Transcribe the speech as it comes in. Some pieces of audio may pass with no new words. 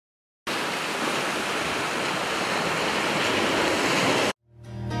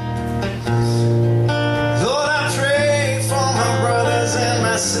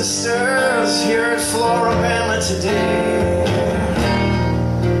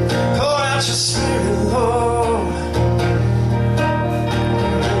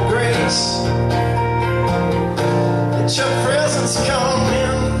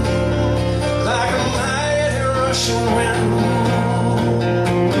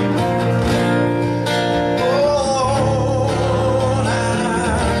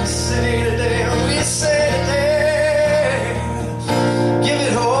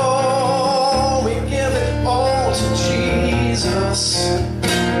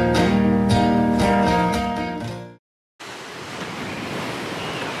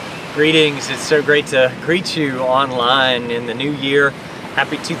Greetings. It's so great to greet you online in the new year.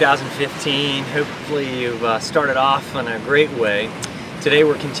 Happy 2015. Hopefully you've started off in a great way. Today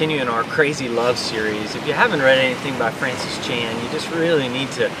we're continuing our Crazy Love series. If you haven't read anything by Francis Chan, you just really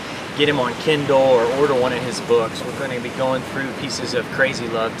need to get him on Kindle or order one of his books. We're going to be going through pieces of Crazy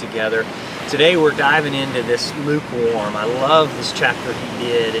Love together. Today we're diving into this lukewarm. I love this chapter he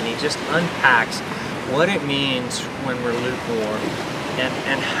did, and he just unpacks what it means when we're lukewarm.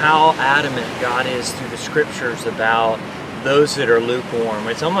 And how adamant God is through the scriptures about those that are lukewarm.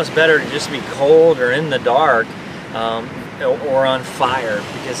 It's almost better to just be cold or in the dark or on fire,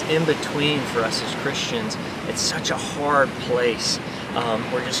 because in between for us as Christians, it's such a hard place.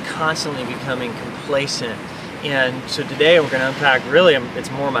 We're just constantly becoming complacent. And so today we're going to unpack, really,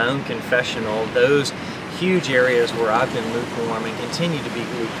 it's more my own confessional, those huge areas where I've been lukewarm and continue to be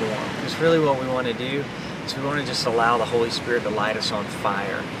lukewarm. Because really what we want to do is we want to just allow the Holy Spirit to light us on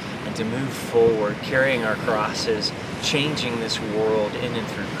fire and to move forward, carrying our crosses, changing this world in and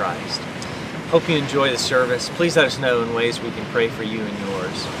through Christ. Hope you enjoy the service. Please let us know in ways we can pray for you and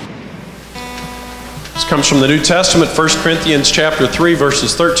yours. This comes from the New Testament, 1 Corinthians chapter 3,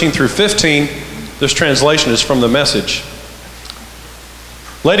 verses 13 through 15. This translation is from the Message.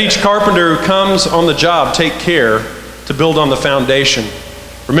 Let each carpenter who comes on the job take care to build on the foundation.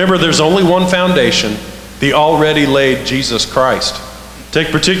 Remember, there's only one foundation, the already laid Jesus Christ.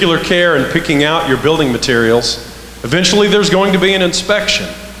 Take particular care in picking out your building materials. Eventually there's going to be an inspection.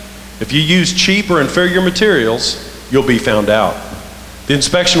 If you use cheap or inferior materials, you'll be found out. The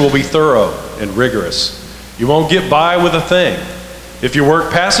inspection will be thorough and rigorous. You won't get by with a thing. If your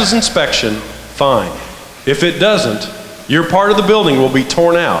work passes inspection, fine. If it doesn't, your part of the building will be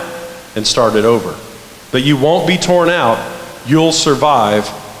torn out and started over. But you won't be torn out. You'll survive,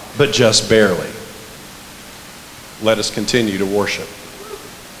 but just barely. Let us continue to worship.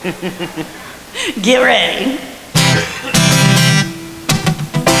 Get ready.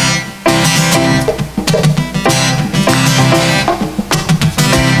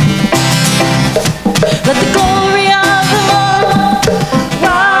 Let the glory of the Lord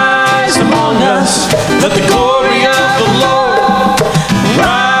rise among us. Let the glory of the Lord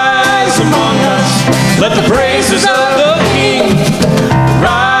rise among us. Let the praises of the King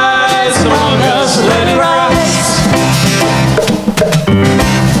rise among us. Let it rise.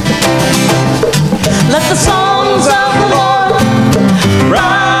 Let the songs of the Lord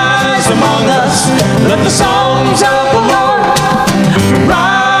Rise among us. let the songs of the Lord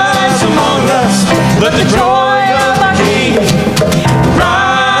Rise among us. let the joy of our King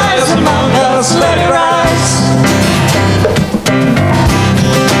Rise among us. let it rise.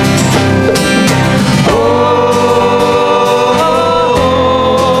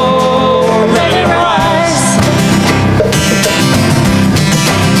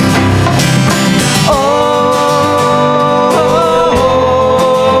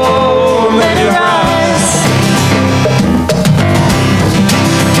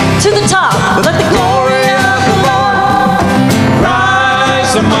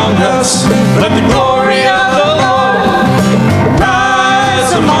 Let the glory of the Lord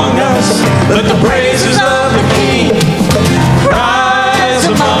rise among us. Let the praises of the King rise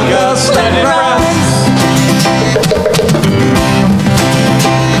among us. Let it rise.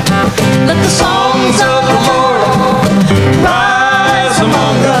 Let the songs of the Lord rise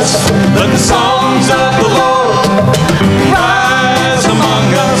among us. Let the songs of the Lord rise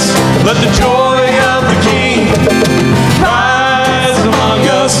among us. Let the joy of the King rise among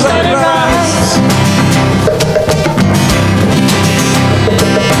us. Let it rise.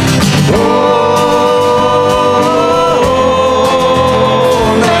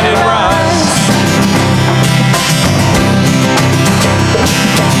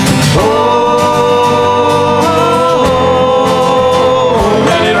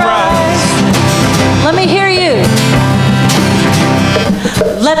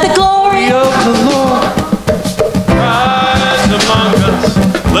 Let the glory of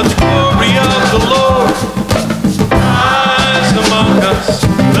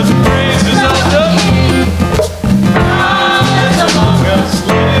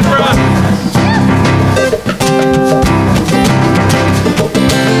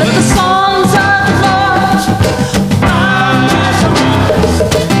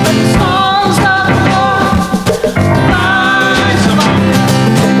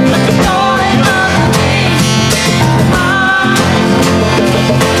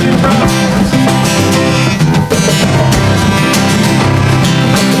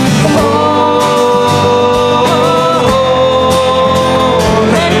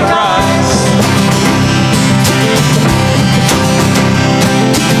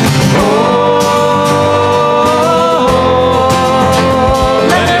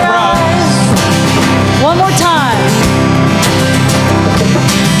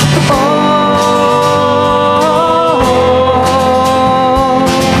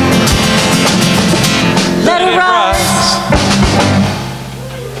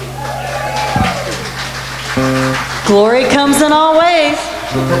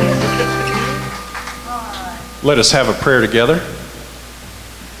Let us have a prayer together.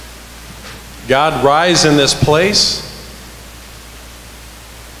 God, rise in this place.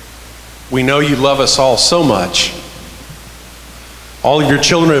 We know you love us all so much. All of your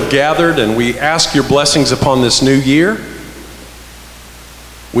children have gathered, and we ask your blessings upon this new year.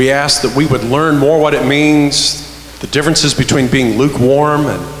 We ask that we would learn more what it means, the differences between being lukewarm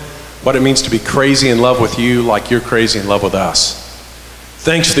and what it means to be crazy in love with you like you're crazy in love with us.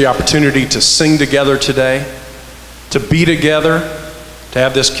 Thanks for the opportunity to sing together today, to be together, to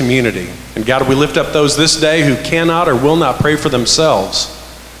have this community. And God, we lift up those this day who cannot or will not pray for themselves.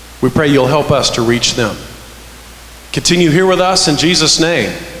 We pray you'll help us to reach them. Continue here with us in Jesus'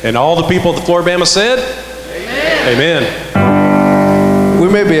 name. And all the people of the Flora-Bama said, Amen. Amen. We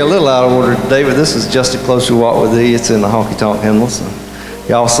may be a little out of order today, but this is Just a Closer Walk with Thee. It's in the Honky Tonk Hymnals.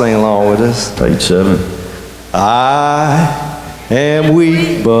 Y'all sing along with us. Page 7. I am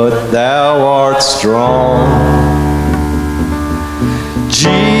weak, but thou art strong.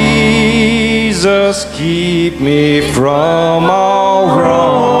 Jesus, keep me from all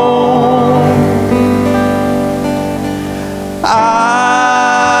wrong.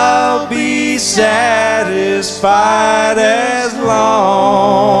 I'll be satisfied as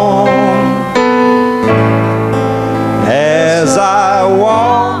long as I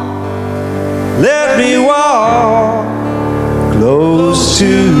walk. Let me walk close to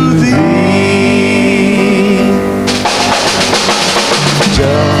Thee.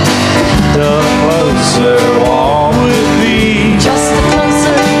 Just a closer walk with Thee. Just a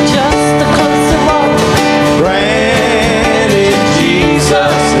closer walk. Granted,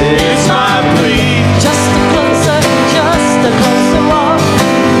 Jesus is my plea. Just a closer walk.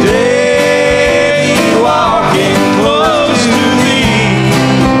 Day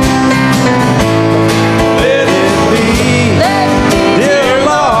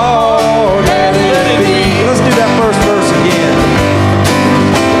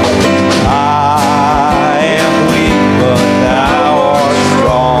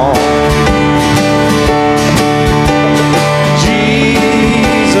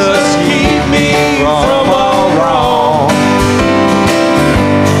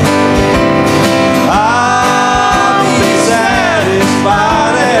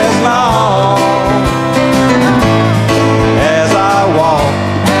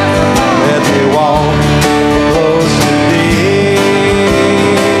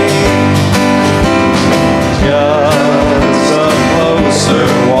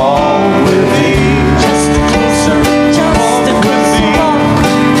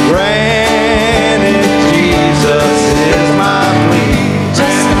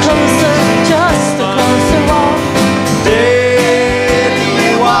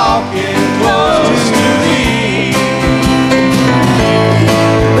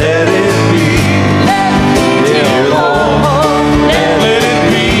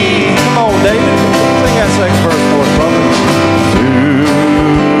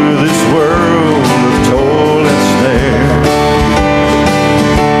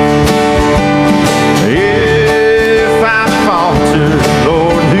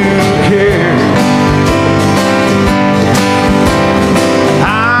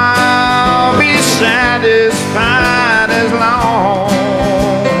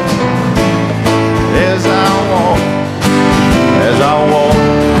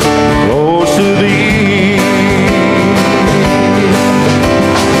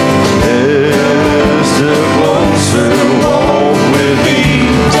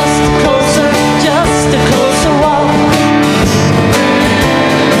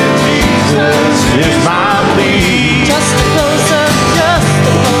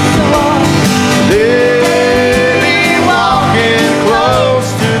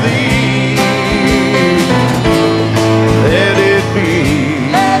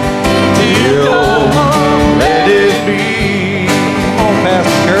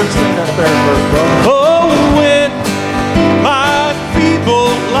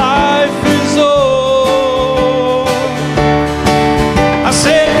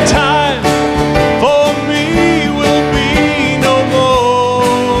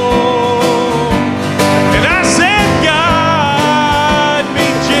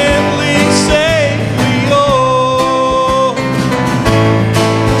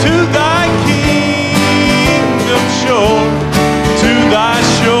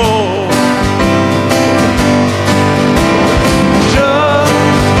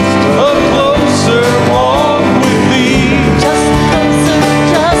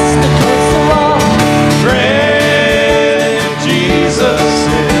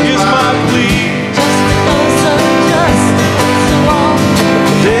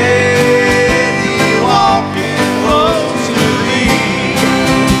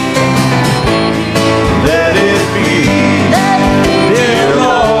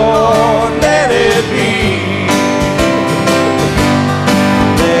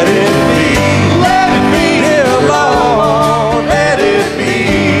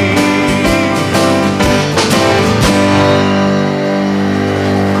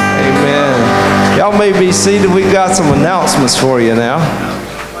be seated. We've got some announcements for you now.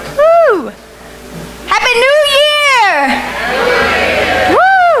 Woo! Happy New Year!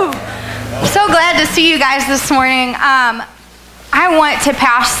 Woo! So glad to see you guys this morning. I want to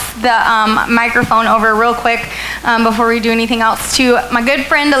pass the microphone over real quick before we do anything else to my good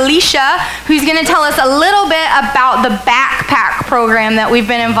friend Alicia, who's going to tell us a little bit about the backpack program that we've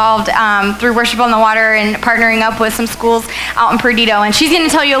been involved through Worship on the Water and partnering up with some schools out in Perdido. And she's going to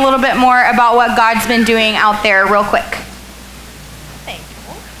tell you a little bit more about what God's been doing out there real quick. Thank you.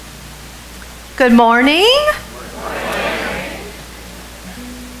 Good morning.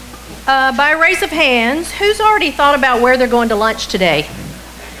 By raise of hands, who's already thought about where they're going to lunch today?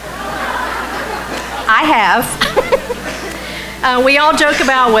 I have. We all joke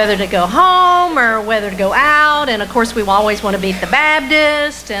about whether to go home or whether to go out, and of course we always want to beat the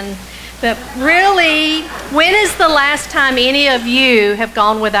Baptist. But really, when is the last time any of you have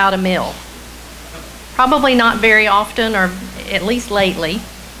gone without a meal? Probably not very often, or at least lately.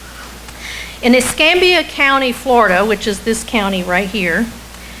 In Escambia County, Florida, which is this county right here,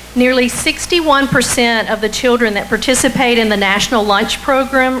 nearly 61% of the children that participate in the National Lunch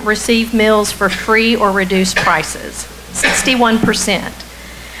Program receive meals for free or reduced prices. 61%.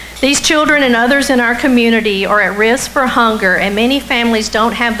 These children and others in our community are at risk for hunger, and many families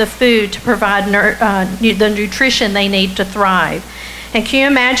don't have the food to provide the nutrition they need to thrive. And can you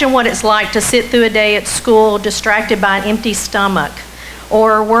imagine what it's like to sit through a day at school distracted by an empty stomach,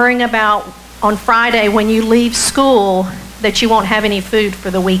 or worrying about on Friday when you leave school that you won't have any food for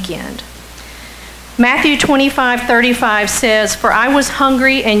the weekend? Matthew 25:35 says, "For I was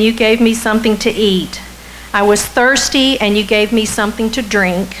hungry and you gave me something to eat. I was thirsty and you gave me something to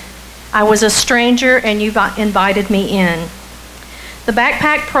drink. I was a stranger and you invited me in." The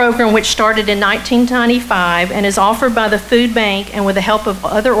backpack program, which started in 1995 and is offered by the Food Bank and with the help of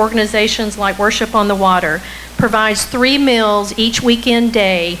other organizations like Worship on the Water, provides 3 meals each weekend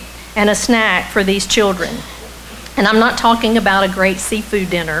day and a snack for these children. And I'm not talking about a great seafood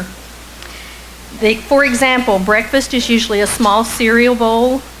dinner. For example, breakfast is usually a small cereal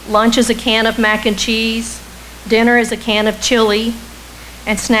bowl, lunch is a can of mac and cheese, dinner is a can of chili,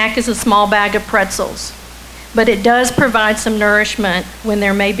 and snack is a small bag of pretzels. But it does provide some nourishment when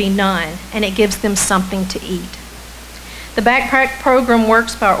there may be none, and it gives them something to eat. The backpack program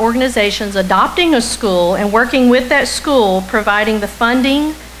works by organizations adopting a school and working with that school, providing the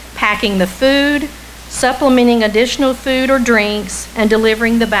funding, packing the food, supplementing additional food or drinks, and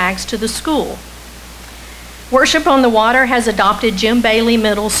delivering the bags to the school. Worship on the Water has adopted Jim Bailey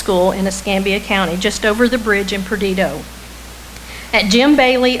Middle School in Escambia County, just over the bridge in Perdido. At Jim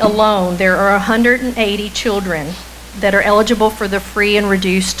Bailey alone, there are 180 children that are eligible for the free and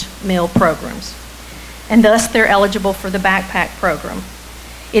reduced meal programs, and thus they're eligible for the backpack program.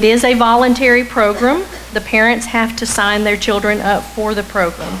 It is a voluntary program. The parents have to sign their children up for the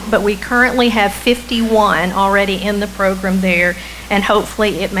program, but we currently have 51 already in the program there, and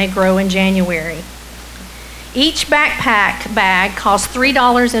hopefully it may grow in January. Each backpack bag costs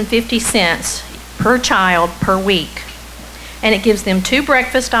 $3.50 per child per week, and it gives them 2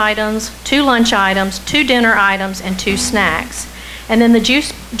 breakfast items, 2 lunch items, 2 dinner items, and 2 snacks. And then the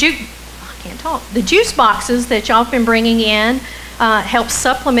juice boxes that y'all have been bringing in help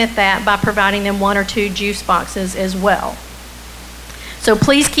supplement that by providing them 1 or 2 juice boxes as well. So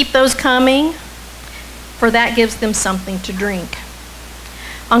please keep those coming, for that gives them something to drink.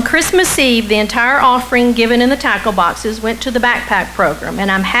 On Christmas Eve, the entire offering given in the tackle boxes went to the backpack program, and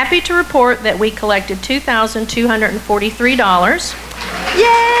I'm happy to report that we collected $2,243.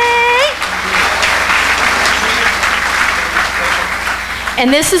 Yay!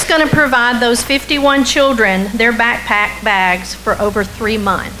 And this is going to provide those 51 children their backpack bags for over 3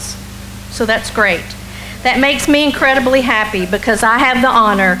 months. So that's great. That makes me incredibly happy because I have the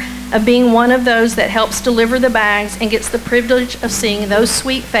honor of being one of those that helps deliver the bags and gets the privilege of seeing those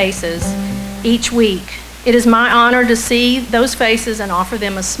sweet faces each week. It is my honor to see those faces and offer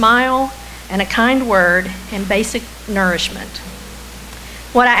them a smile and a kind word and basic nourishment.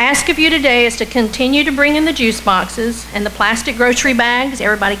 What I ask of you today is to continue to bring in the juice boxes and the plastic grocery bags.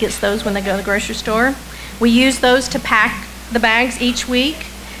 Everybody gets those when they go to the grocery store. We use those to pack the bags each week,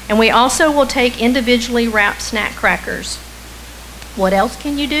 and we also will take individually wrapped snack crackers. What else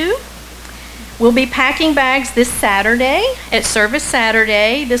can you do? We'll be packing bags this Saturday at Service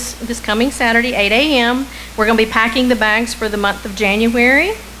Saturday, this coming Saturday, 8 a.m. We're going to be packing the bags for the month of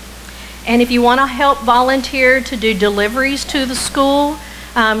January. And if you want to help volunteer to do deliveries to the school,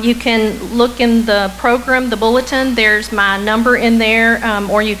 you can look in the program, the bulletin. There's my number in there,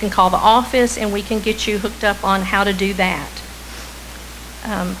 or you can call the office and we can get you hooked up on how to do that.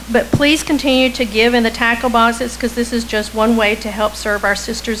 But please continue to give in the tackle boxes, because this is just one way to help serve our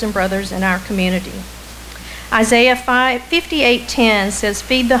sisters and brothers in our community. Isaiah 58:10 says,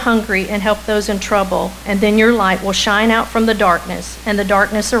 "Feed the hungry and help those in trouble, and then your light will shine out from the darkness, and the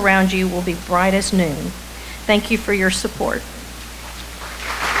darkness around you will be bright as noon." Thank you for your support.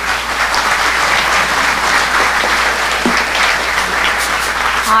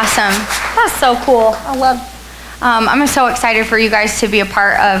 Awesome. That's so cool. I'm so excited for you guys to be a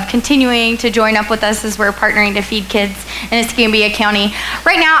part of continuing to join up with us as we're partnering to feed kids in Escambia County.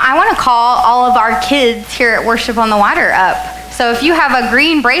 Right now, I want to call all of our kids here at Worship on the Water up. So if you have a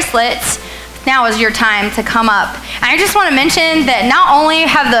green bracelet, now is your time to come up. And I just want to mention that not only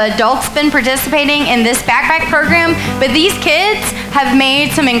have the adults been participating in this backpack program, but these kids have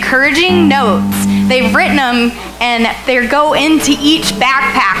made some encouraging notes. They've written them, and they go into each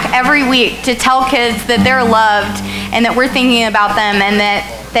backpack every week to tell kids that they're loved and that we're thinking about them and that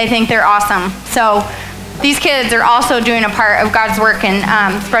they think they're awesome. So these kids are also doing a part of God's work in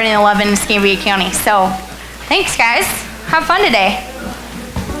spreading the love in Escambia County. So thanks, guys. Have fun today.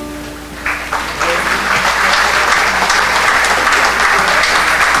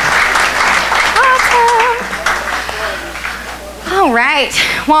 All right.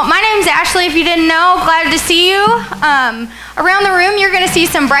 Well, my name's Ashley, if you didn't know. Glad to see you. Around the room, you're going to see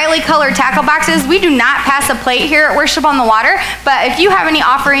some brightly colored tackle boxes. We do not pass a plate here at Worship on the Water, but if you have any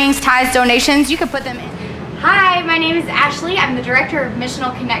offerings, tithes, donations, you can put them in. Hi, my name is Ashley. I'm the Director of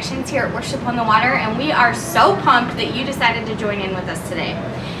Missional Connections here at Worship on the Water, and we are so pumped that you decided to join in with us today.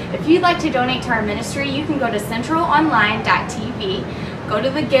 If you'd like to donate to our ministry, you can go to centralonline.tv. Go to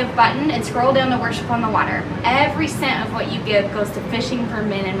the Give button and scroll down to Worship on the Water. Every cent of what you give goes to fishing for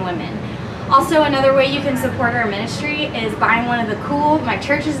men and women. Also, another way you can support our ministry is buying one of the cool My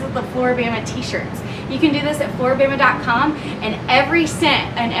Church is at the Flora-Bama t-shirts. You can do this at florabama.com, and every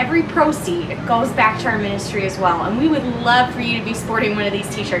cent and every proceed goes back to our ministry as well. And we would love for you to be sporting one of these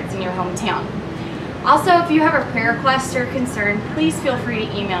t-shirts in your hometown. Also, if you have a prayer request or concern, please feel free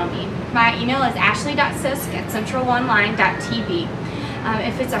to email me. My email is ashley.sisk@centralonline.tv.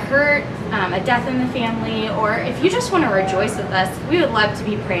 If it's a hurt, a death in the family, or if you just want to rejoice with us, we would love to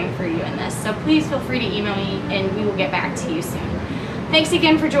be praying for you in this. So please feel free to email me and we will get back to you soon. Thanks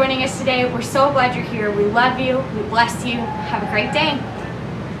again for joining us today. We're so glad you're here. We love you. We bless you. Have a great day.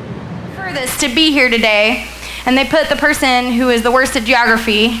 For this to be here today, and they put the person who is the worst at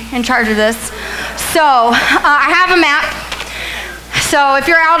geography in charge of this. So I have a map. So if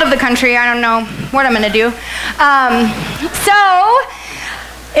you're out of the country, I don't know what I'm going to do.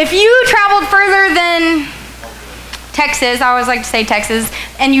 If you traveled further than Texas, I always like to say Texas,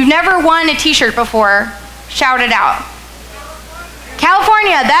 and you've never won a t-shirt before, shout it out.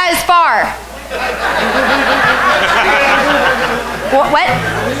 California, that is far. What?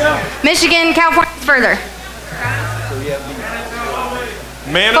 Michigan, California is further.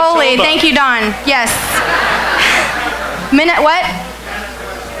 Manitoba. Foley, thank you, Don. Yes. What?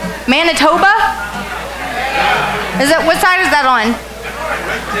 Manitoba? What side is that on?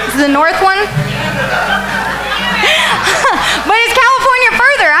 Is it the north one? But is California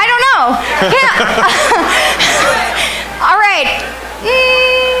further? I don't know. All right.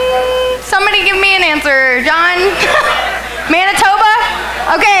 Somebody give me an answer. John? Manitoba?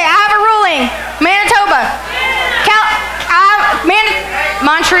 Okay, I have a ruling. Manitoba.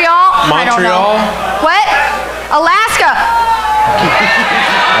 Montreal? I don't know. What? Alaska.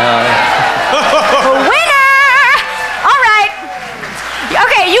 Winner! All right.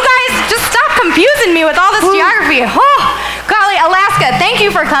 Okay, you guys just stop confusing me with all this geography. Oh, golly, Alaska, thank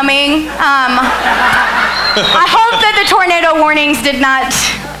you for coming. I hope that the tornado warnings did not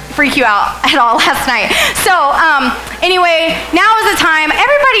freak you out at all last night. So anyway, now is the time.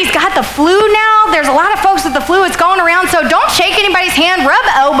 Everybody's got the flu now. There's a lot of folks with the flu. It's going around, so don't shake anybody's hand. Rub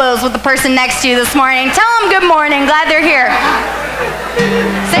elbows with the person next to you this morning. Tell them good morning. Glad they're here.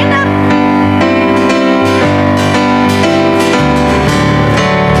 Say no.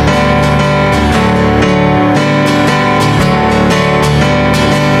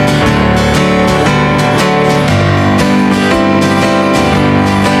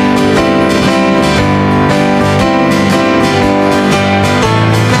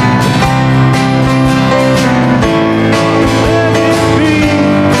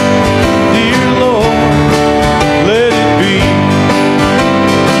 Dear Lord, let it be.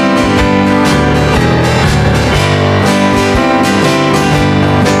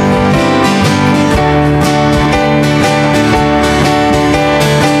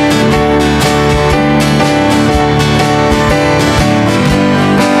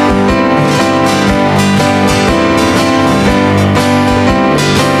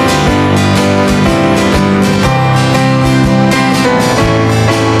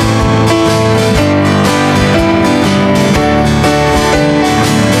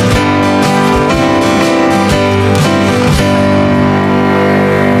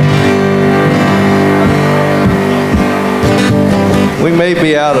 may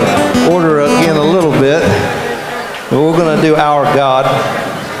be out of order again a little bit, but we're going to do Our God.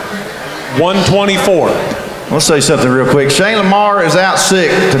 124. I'll say something real quick. Shane Lamar is out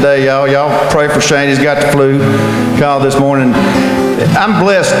sick today, y'all. Y'all pray for Shane. He's got the flu. Called this morning. I'm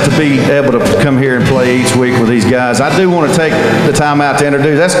blessed to be able to come here and play each week with these guys. I do want to take the time out to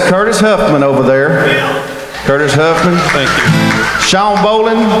introduce. That's Curtis Huffman over there. Curtis Huffman. Thank you. Sean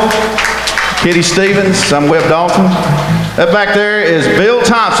Bolin. Kitty Stevens. I'm Webb Dalton. That back there is Bill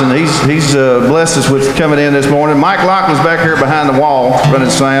Thompson. He's blessed us with coming in this morning. Mike Lockman's back here behind the wall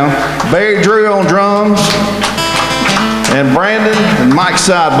running sound. Barry Drew on drums. And Brandon and Mike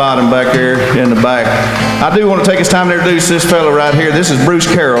Sidebottom back there in the back. I do want to take this time to introduce this fellow right here. This is Bruce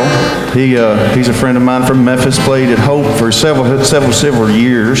Carroll. He's a friend of mine from Memphis. Played at Hope for several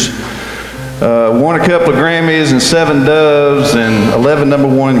years. Won a couple of Grammys and 7 Doves and 11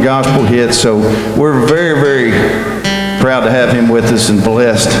 #1 gospel hits. So we're very, very proud to have him with us and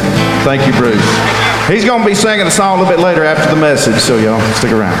blessed. Thank you, Bruce. He's going to be singing a song a little bit later after the message, so y'all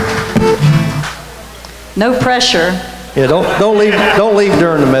stick around. No pressure. Yeah, don't leave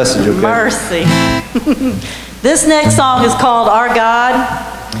during the message, okay? Mercy. This next song is called Our God.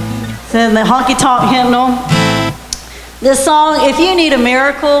 It's in the honky tonk hymnal. This song, if you need a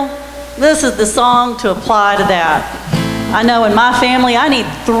miracle, this is the song to apply to that. I know in my family I need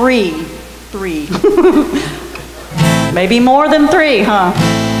three. Maybe more than 3, huh?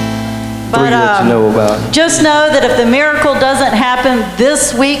 But Three that you know about. just know that if the miracle doesn't happen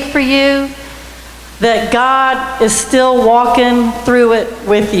this week for you, that God is still walking through it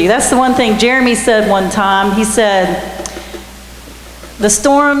with you. That's the one thing Jeremy said one time. He said, the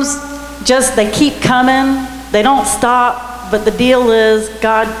storms they keep coming. They don't stop. But the deal is,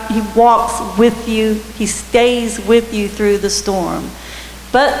 God, He walks with you. He stays with you through the storm.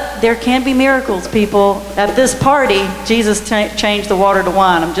 But there can be miracles, people. At this party, Jesus changed the water to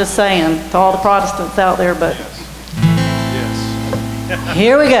wine. I'm just saying to all the Protestants out there, but Yes.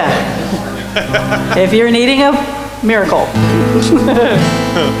 here we go. If you're needing a miracle.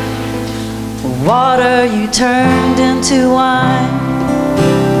 Water you turned into wine.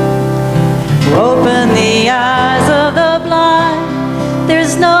 Open the eyes of the blind.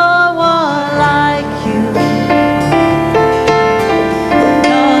 There's no one like you.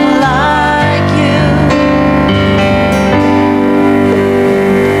 None like you.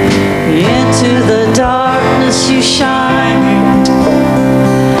 Into the darkness you shine.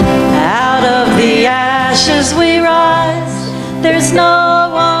 Out of the ashes we rise. There's no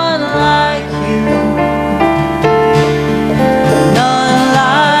one like you. None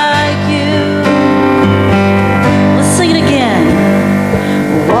like you. Let's sing it again.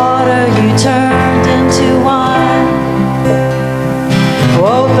 Water you turned into wine.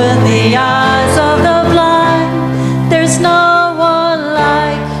 Open the eyes of the blind. There's no one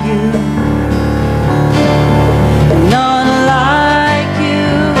like you. None like you.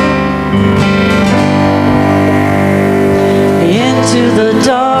 Into the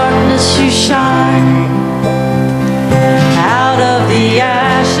darkness you shine. Out of the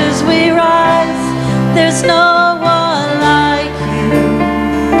ashes we rise. There's no one like you.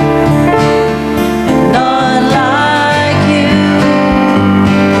 And none like you.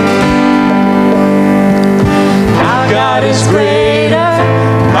 Our God is greater.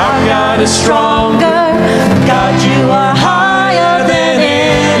 Our God is stronger. God, you are higher than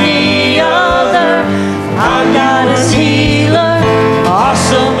any other. Our God is healer.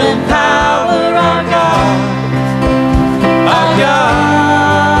 Awesome in power. Our God. Our God.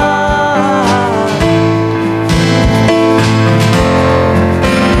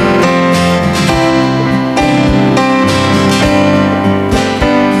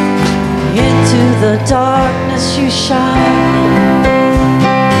 Into the darkness you shine.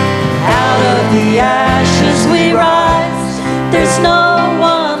 Out of the ashes we rise. There's no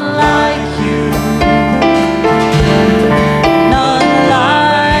one like you. None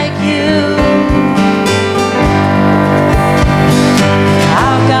like you.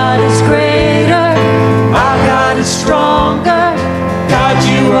 Our God is greater. Our God is stronger. God,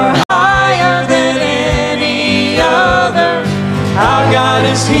 you are higher than any other. Our God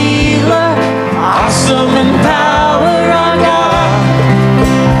is healer. Awesome in power. Our God.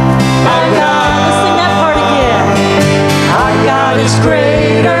 Our God. Let's sing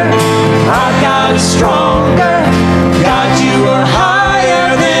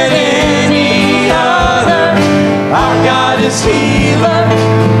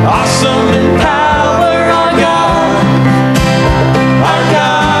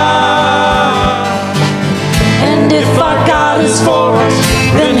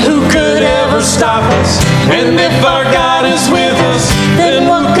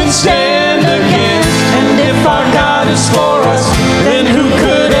can stand against? And if our God is for us, then who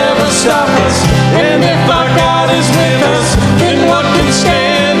could ever stop us? And if our God is with us, then what can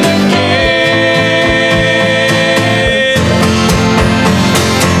stand against?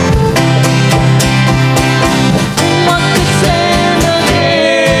 What can stand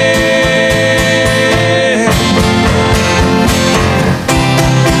against?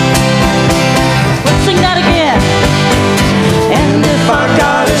 Let's sing that again. And if our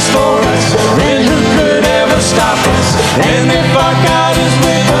God is for us, then who could ever stop us? And if our God is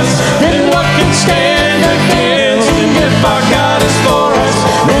with us, then what can stand against? And if our God is for us,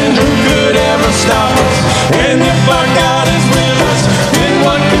 then who could ever stop us? And if our God is with us, then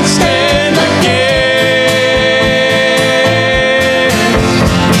what can stand against?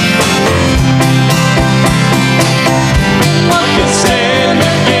 What can stand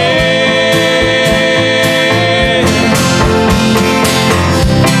against?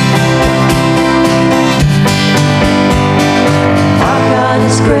 Our God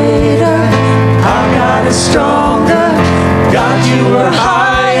is greater, our God is stronger. God, you are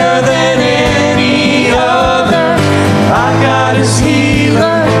higher than any other. Our God is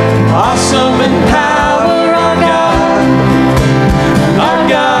healer, awesome in power. Our God, our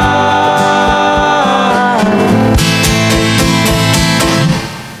God.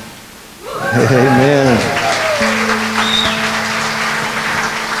 Amen.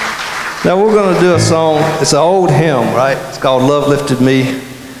 Now we're going to do a song. It's an old hymn, right? It's called Love Lifted Me.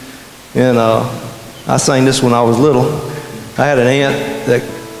 And I sang this when I was little. I had an aunt that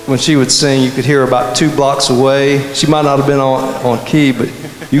when she would sing, you could hear about 2 blocks away. She might not have been on key, but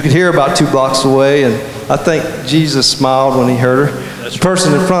you could hear about 2 blocks away. And I think Jesus smiled when he heard her. The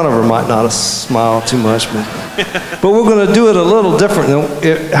person in front of her might not have smiled too much, but we're going to do it a little different.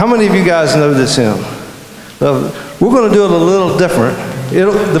 How many of you guys know this hymn? We're going to do it a little different.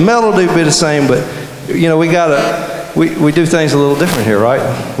 The melody will be the same, but you know we do things a little different here, right?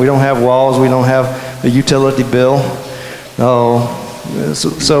 We don't have walls. We don't have a utility bill.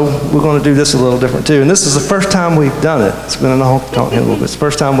 So we're going to do this a little different too. And this is the first time we've done it. It's been in the honky tonk hymn, but it's the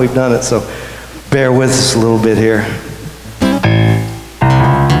first time we've done it. So bear with us a little bit here.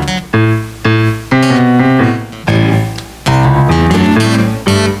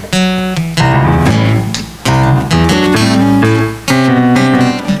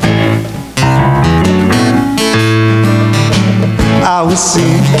 I was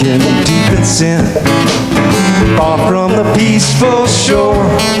sinking deep in sin, far from the peaceful shore,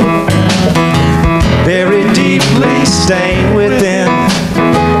 very deeply stained within,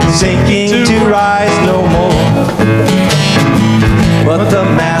 sinking to rise no more. But the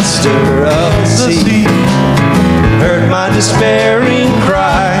master of the sea heard my despairing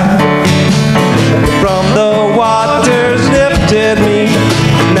cry, from the waters lifted me,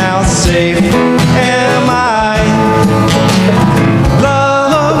 now safe am I.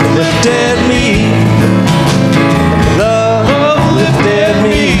 Love lifted me, love lifted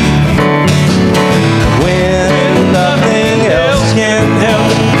me, when nothing else can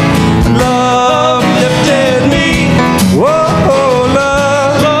help. Love lifted me, whoa,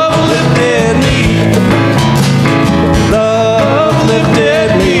 love lifted me, love lifted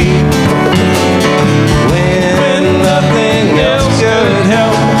me, when nothing else could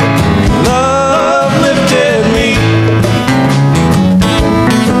help. Love lifted me.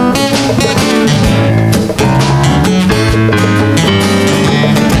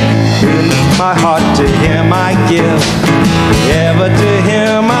 My heart to him I give, ever to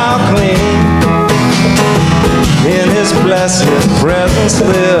him I'll cling. In his blessed presence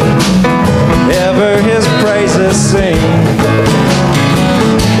live, ever his praises sing.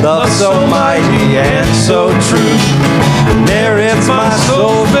 Love so mighty and so true, merits my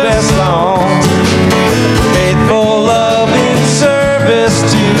soul's best songs. Faithful love in service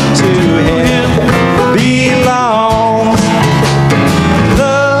to him belongs.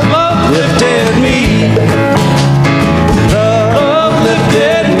 Love lifted me, love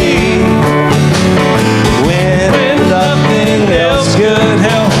lifted me, when nothing else could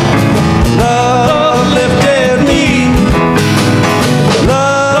help. Love lifted me,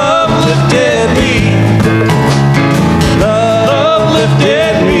 love lifted me, love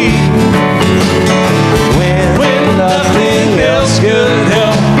lifted me, when nothing else could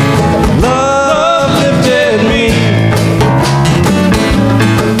help. Love lifted me.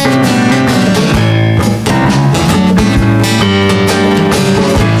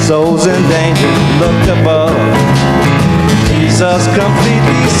 Souls in danger, look above. Jesus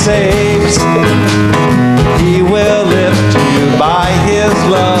completely saves. He will lift you by his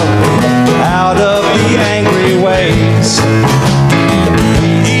love out of the angry waves.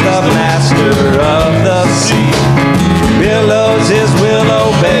 He's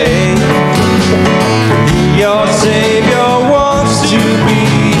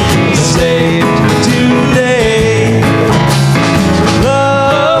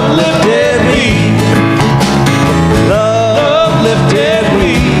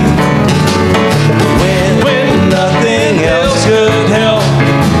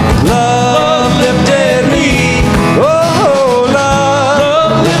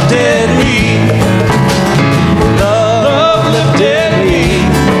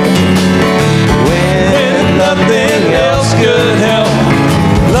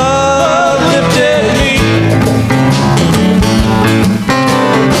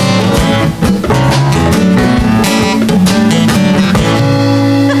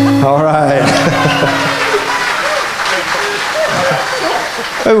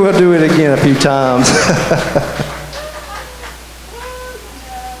it again a few times.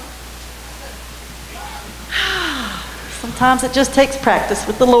 Sometimes it just takes practice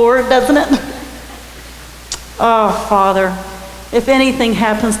with the Lord, doesn't it? Oh, Father, if anything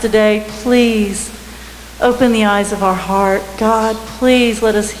happens today, please open the eyes of our heart. God, please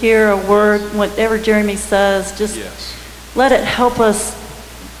let us hear a word, whatever Jeremy says. Just let it help us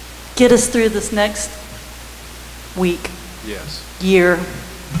get us through this next week, year.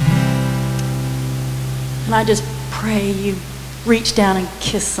 And I just pray you reach down and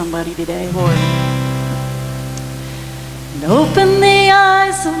kiss somebody today, Lord. And open the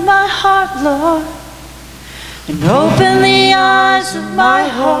eyes of my heart, Lord. And open the eyes of my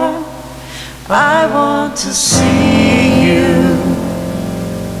heart. I want to see you.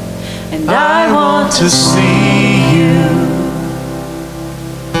 And I want to see you.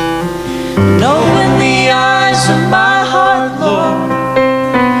 And open the eyes of my heart, Lord.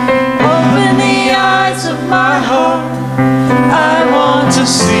 Open the eyes of my heart. I want to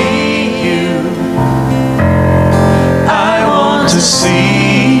see you. I want to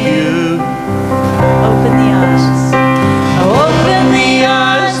see you. Open the eyes. Open the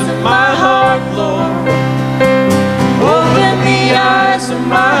eyes of my heart, Lord. Open the eyes of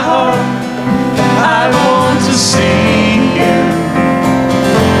my heart. I want to see you.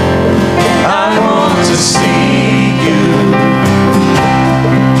 I want to see you.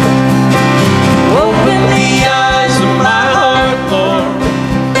 Open the eyes of my heart, Lord.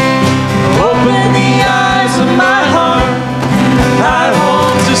 Open the eyes of my heart. I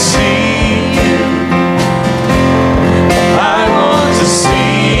want to see you. I want to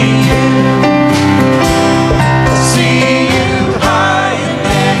see you. See you high and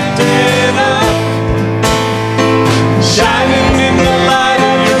lifted up, shining in the light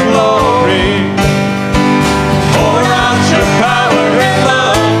of your glory. Pour out your power and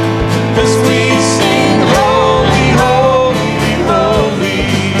love as we sing, holy, holy, holy.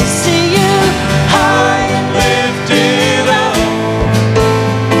 See you high and lifted up,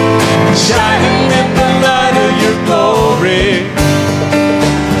 shining in the light of your glory.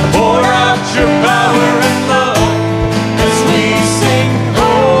 Pour out your power and love as we sing,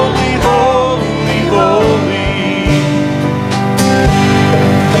 holy, holy, holy.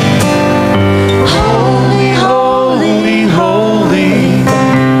 Holy, holy, holy.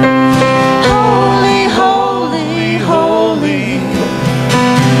 Holy, holy, holy.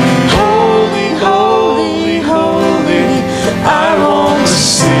 Holy, holy, holy. I want to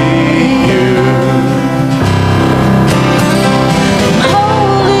see you.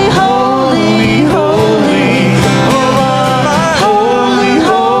 Holy, holy, holy. Holy,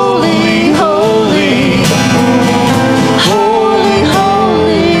 holy, holy. Holy,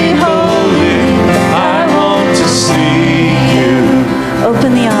 holy, holy. I want to see you.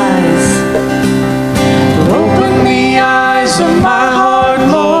 Open the eyes. Open the eyes of my heart,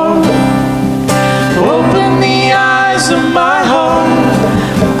 Lord. Open the eyes of my heart.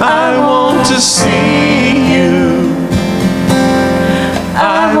 I want to see you.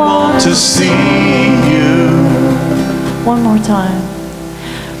 I want to see you. One more time.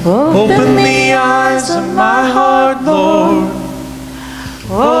 Open the eyes of my heart, Lord.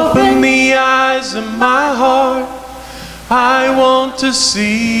 Open the eyes of my heart. I want to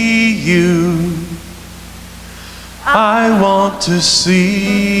see you. I want to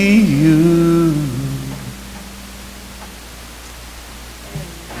see you.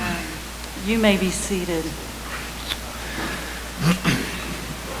 You may be seated.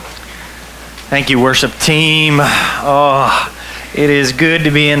 Thank you, worship team. Oh, it is good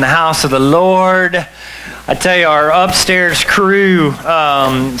to be in the house of the Lord. I tell you, our upstairs crew,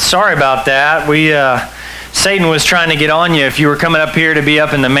 sorry about that. Satan was trying to get on you if you were coming up here to be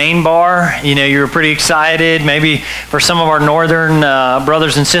up in the main bar. You know, you were pretty excited. Maybe for some of our northern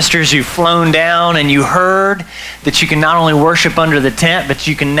brothers and sisters, you've flown down and you heard that you can not only worship under the tent, but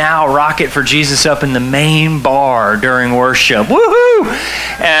you can now rock it for Jesus up in the main bar during worship. Woohoo!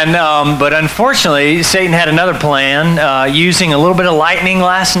 And but unfortunately, Satan had another plan, using a little bit of lightning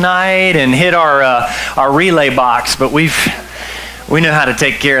last night and hit our relay box. But we know how to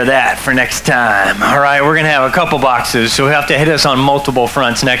take care of that for next time. All right, we're going to have a couple boxes, so we have to hit us on multiple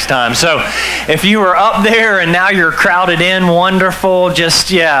fronts next time. So if you were up there and now you're crowded in, wonderful. Just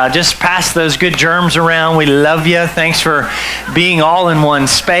pass those good germs around. We love you. Thanks for being all in one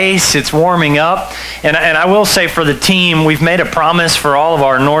space. It's warming up. And I will say for the team, we've made a promise for all of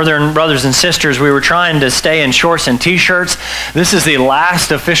our northern brothers and sisters. We were trying to stay in shorts and t-shirts. This is the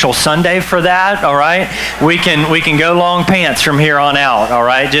last official Sunday for that, all right? We can go long pants from here on out, all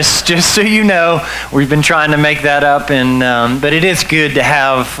right? Just so you know, we've been trying to make that up, but it is good to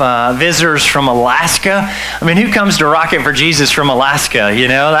have visitors from Alaska. I mean, who comes to Rocket for Jesus from Alaska? You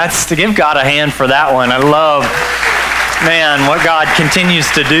know, that's to give God a hand for that one. I love, man, what God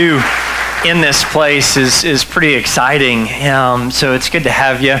continues to do in this place is pretty exciting. So it's good to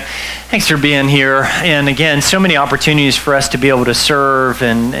have you. Thanks for being here. And again, so many opportunities for us to be able to serve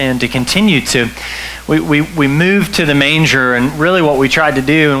and to continue to. We moved to the manger, and really what we tried to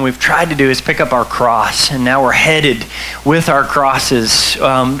do, and we've tried to do, is pick up our cross. And now we're headed with our crosses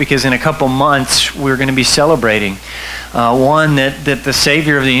because in a couple months we're going to be celebrating one that the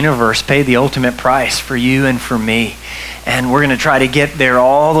Savior of the universe paid the ultimate price for you and for me. And we're going to try to get there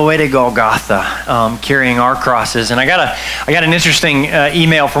all the way to Golgotha, carrying our crosses. And I got an interesting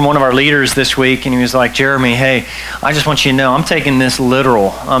email from one of our leaders this week, and he was like, Jeremy, hey, I just want you to know I'm taking this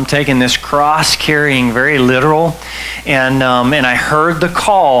literal. I'm taking this cross carrying very literal. And I heard the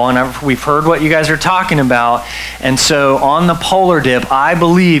call, and we've heard what you guys are talking about. And so on the polar dip, I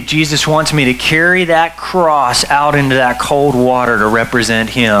believe Jesus wants me to carry that cross out into that cold water to represent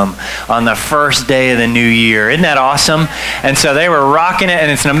him on the first day of the new year. Isn't that awesome? And so they were rocking it,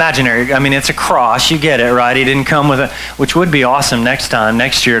 and it's an imaginary, I mean, it's a cross. You get it, right? He didn't come with which would be awesome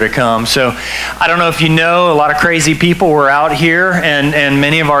next year to come. So I don't know if you know, a lot of crazy people were out here, and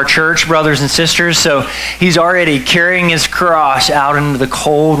many of our church brothers and sisters. So he's already carrying his cross out into the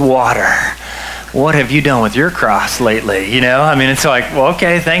cold water. What have you done with your cross lately? You know, I mean, it's like, well,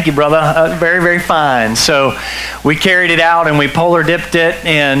 okay, thank you, brother. Very, very fine. So we carried it out and we polar dipped it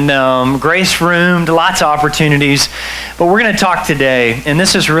and grace roomed, lots of opportunities. But we're going to talk today, and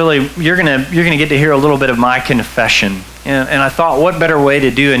this is really, you're going to get to hear a little bit of my confession. And I thought, what better way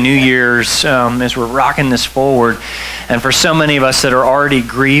to do a New Year's as we're rocking this forward. And for so many of us that are already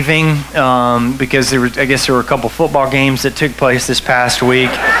grieving, because I guess there were a couple football games that took place this past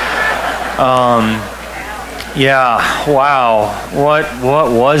week. Yeah, wow.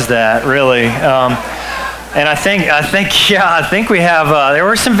 What was that, really? And I think we have, there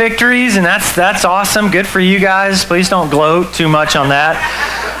were some victories, and that's awesome. Good for you guys. Please don't gloat too much on that.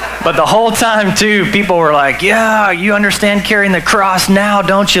 But the whole time, too, people were like, yeah, you understand carrying the cross now,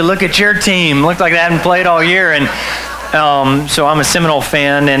 don't you? Look at your team. Looked like they hadn't played all year. And so I'm a Seminole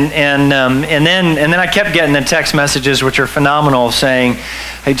fan, and then I kept getting the text messages, which are phenomenal, saying,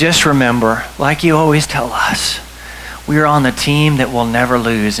 hey, just remember, like you always tell us, we are on the team that will never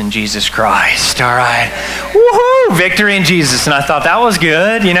lose in Jesus Christ, all right? Woohoo! Victory in Jesus. And I thought that was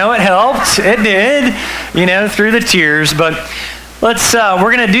good. You know, it helped. It did, you know, through the tears. But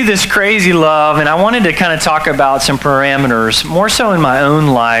we're going to do this crazy love, and I wanted to kind of talk about some parameters, more so in my own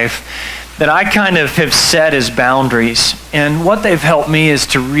life, that I kind of have set as boundaries. And what they've helped me is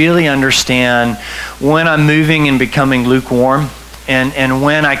to really understand when I'm moving and becoming lukewarm, and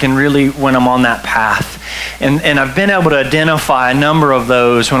when I'm on that path. And I've been able to identify a number of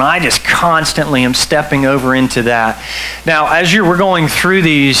those when I just constantly am stepping over into that. Now, as we're going through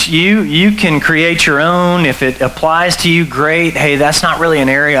these, you can create your own. If it applies to you, great. Hey, that's not really an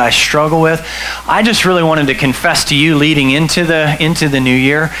area I struggle with. I just really wanted to confess to you leading into the new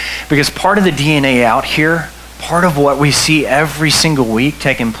year, because part of the DNA out here, part of what we see every single week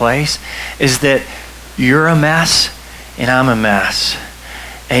taking place, is that you're a mess and I'm a mess.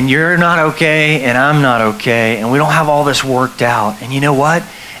 And you're not okay, and I'm not okay, and we don't have all this worked out. And you know what?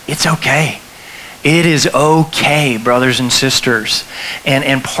 It's okay. It is okay, brothers and sisters.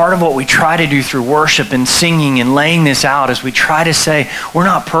 And part of what we try to do through worship and singing and laying this out is we try to say, we're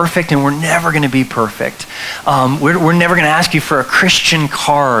not perfect and we're never going to be perfect. We're never going to ask you for a Christian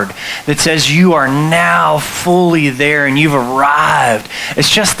card that says you are now fully there and you've arrived. It's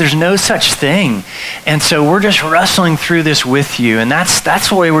just there's no such thing. And so we're just wrestling through this with you. And that's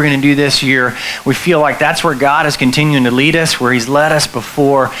the way we're going to do this year. We feel like that's where God is continuing to lead us, where he's led us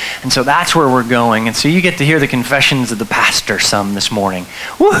before. And so that's where we're going. And so you get to hear the confessions of the pastor some this morning.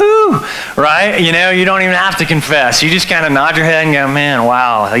 Woohoo! Right? You know, you don't even have to confess. You just kind of nod your head and go, man,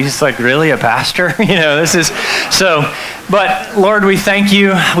 wow, he's like really a pastor? You know, this is so. But Lord, we thank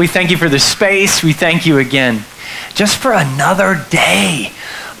you. We thank you for the space. We thank you again just for another day.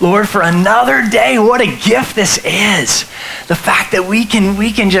 Lord, for another day, what a gift this is. The fact that we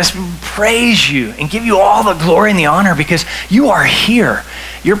can just praise you and give you all the glory and the honor because you are here.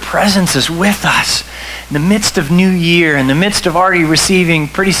 Your presence is with us in the midst of New Year, in the midst of already receiving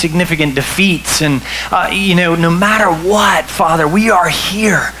pretty significant defeats. And, no matter what, Father, we are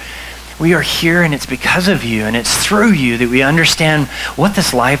here. We are here, and it's because of you, and it's through you that we understand what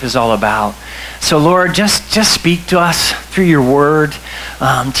this life is all about. So Lord, just speak to us through your word.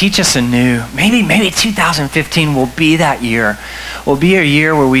 Teach us anew. Maybe 2015 will be that year. Will be a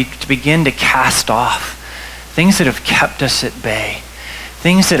year where we begin to cast off things that have kept us at bay,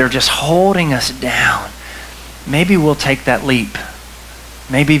 things that are just holding us down. Maybe we'll take that leap.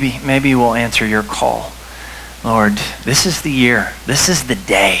 Maybe we'll answer your call. Lord, this is the year. This is the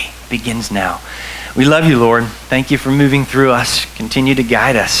day. It begins now. We love you, Lord. Thank you for moving through us. Continue to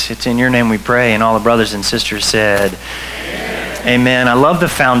guide us. It's in your name we pray. And all the brothers and sisters said, Amen. I love the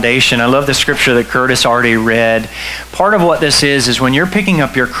foundation. I love the scripture that Curtis already read. Part of what this is when you're picking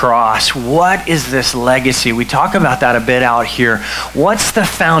up your cross, what is this legacy? We talk about that a bit out here. What's the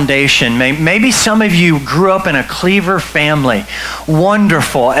foundation? Maybe some of you grew up in a Cleaver family.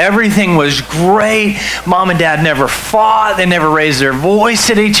 Wonderful. Everything was great. Mom and dad never fought. They never raised their voice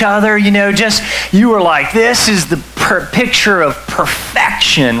at each other. You were like, this is the picture of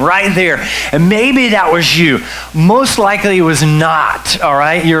perfection right there. And maybe that was you. Most likely it was not, all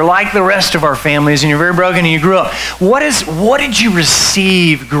right? You're like the rest of our families, and you're very broken, and you grew up. What did you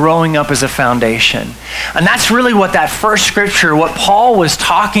receive growing up as a foundation? And that's really what that first scripture, what Paul was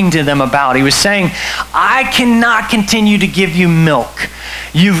talking to them about. He was saying, I cannot continue to give you milk.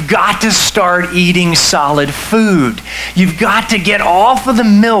 You've got to start eating solid food. You've got to get off of the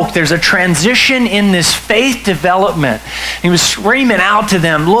milk. There's a transition in this faith development. He was screaming out to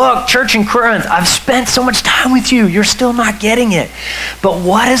them, look, church in Corinth, I've spent so much time with you. You're still not getting it. But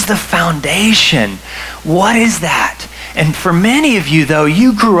what is the foundation? What is that? And for many of you, though,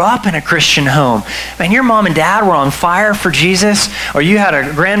 you grew up in a Christian home. Man, your mom and dad were on fire for Jesus, or you had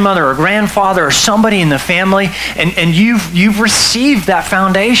a grandmother or grandfather or somebody in the family, and you've received that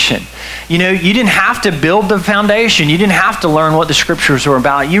foundation. You didn't have to build the foundation. You didn't have to learn what the scriptures were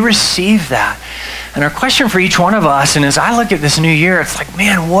about. You received that. And our question for each one of us, and as I look at this new year, it's like,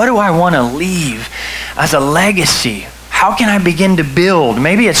 man, what do I want to leave as a legacy? How can I begin to build?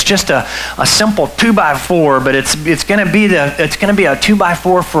 Maybe it's just a simple 2x4, but it's going to be a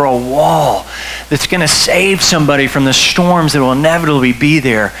 2x4 for a wall that's going to save somebody from the storms that will inevitably be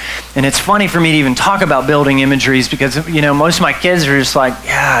there. And it's funny for me to even talk about building imageries because most of my kids are just like,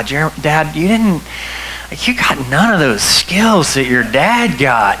 yeah, Dad, you got none of those skills that your dad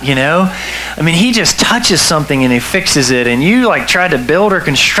got, I mean, he just touches something and he fixes it, and you try to build or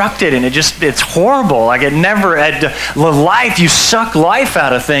construct it, and it's horrible. You suck life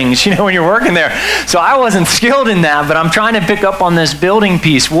out of things, when you're working there. So I wasn't skilled in that, but I'm trying to pick up on this building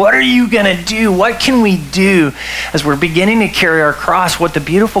piece. What are you going to do? What can we do as we're beginning to carry our cross? What the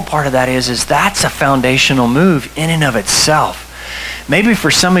beautiful part of that is that's a foundational move in and of itself. Maybe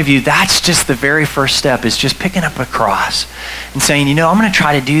for some of you, that's just the very first step, is just picking up a cross and saying, I'm going to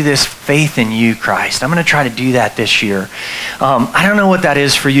try to do this faith in you, Christ. I'm going to try to do that this year. I don't know what that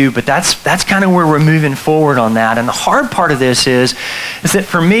is for you, but that's kind of where we're moving forward on that. And the hard part of this is that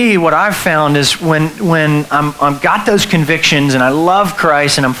for me, what I've found is when I've got those convictions and I love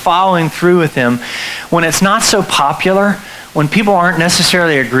Christ and I'm following through with him, when it's not so popular, when people aren't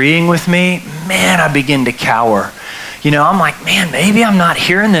necessarily agreeing with me, man, I begin to cower. I'm like, man, maybe I'm not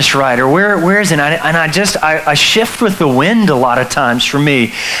hearing this right, or where is it? And I shift with the wind a lot of times for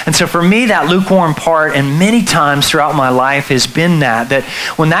me. And so for me, that lukewarm part, and many times throughout my life, has been that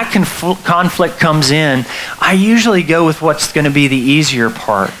when that conflict comes in, I usually go with what's going to be the easier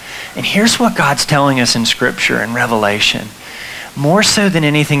part. And here's what God's telling us in Scripture and Revelation. More so than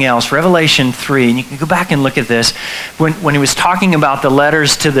anything else, Revelation 3, and you can go back and look at this, when he was talking about the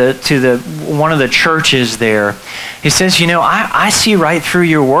letters to the one of the churches there, he says, I see right through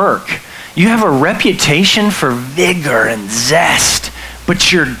your work. You have a reputation for vigor and zest,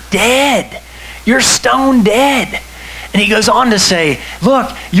 but you're dead. You're stone dead. And he goes on to say,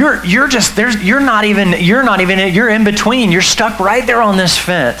 look, you're in between. You're stuck right there on this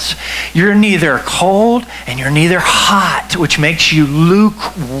fence. You're neither cold and you're neither hot, which makes you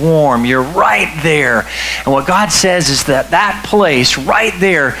lukewarm. You're right there. And what God says is that place right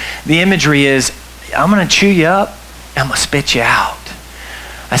there, the imagery is, I'm going to chew you up, I'm going to spit you out.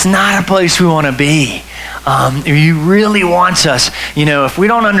 That's not a place we want to be. He really wants us, if we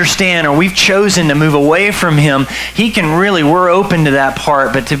don't understand or we've chosen to move away from him, we're open to that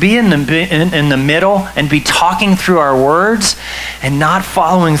part. But to be in the middle and be talking through our words and not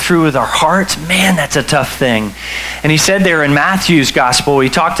following through with our hearts, man, that's a tough thing. And he said there in Matthew's gospel, he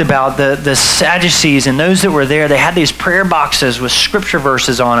talked about the Sadducees and those that were there. They had these prayer boxes with scripture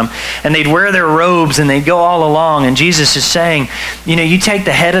verses on them, and they'd wear their robes and they'd go all along. And Jesus is saying, you take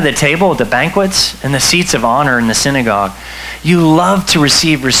the head of the table at the banquets and the seats of honor in the synagogue. You love to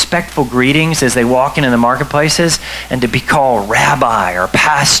receive respectful greetings as they walk into the marketplaces and to be called rabbi or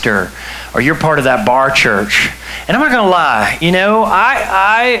pastor, or you're part of that bar church. And I'm not going to lie,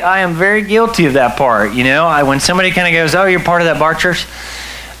 I am very guilty of that part. When somebody kind of goes, oh, you're part of that bar church?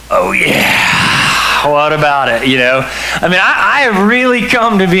 Oh, yeah. What about it? I have really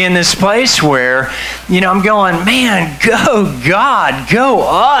come to be in this place where, I'm going, man, go God, go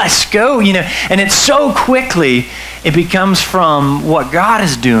us, go, and it's so quickly, it becomes from what God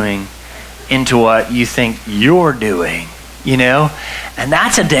is doing into what you think you're doing, and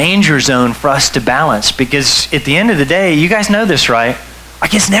that's a danger zone for us to balance, because at the end of the day, you guys know this, right?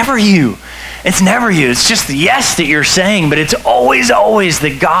 Like, it's never you. It's never you. It's just the yes that you're saying, but it's always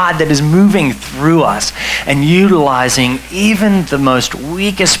the God that is moving through us and utilizing even the most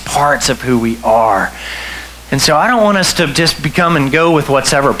weakest parts of who we are. And so I don't want us to just become and go with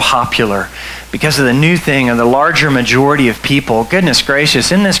what's ever popular because of the new thing or the larger majority of people. Goodness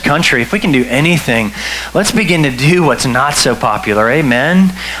gracious, in this country, if we can do anything, let's begin to do what's not so popular.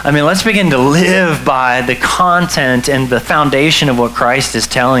 Amen? Let's begin to live by the content and the foundation of what Christ is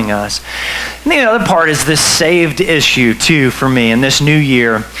telling us. And the other part is this saved issue, too, for me in this new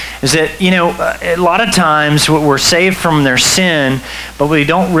year, is that, a lot of times we're saved from their sin, but we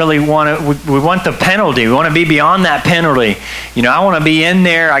don't really want to, we want the penalty. We want to be beyond that penalty. I want to be in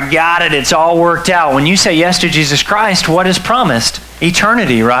there. I got it. It's all worked out. When you say yes to Jesus Christ, what is promised?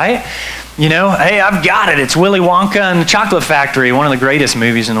 Eternity, right? Hey, I've got it. It's Willy Wonka and the Chocolate Factory, one of the greatest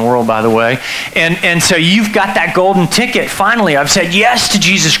movies in the world, by the way. And so you've got that golden ticket. Finally, I've said yes to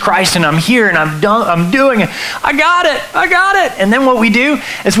Jesus Christ, and I'm here, and I'm doing it. I got it. And then what we do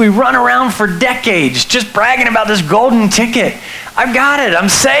is we run around for decades just bragging about this golden ticket. I've got it. I'm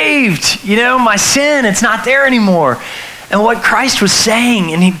saved. My sin, it's not there anymore. And what Christ was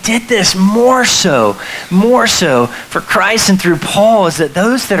saying, and he did this more so for Christ and through Paul, is that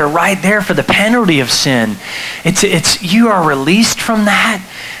those that are right there for the penalty of sin, it's you are released from that,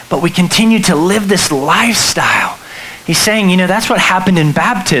 but we continue to live this lifestyle. He's saying, that's what happened in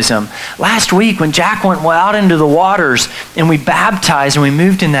baptism. Last week when Jack went out into the waters and we baptized and we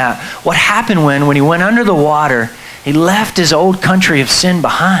moved in that, what happened when he went under the water, he left his old country of sin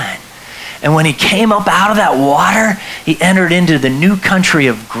behind. And when he came up out of that water, he entered into the new country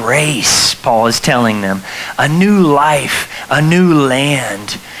of grace, Paul is telling them. A new life, a new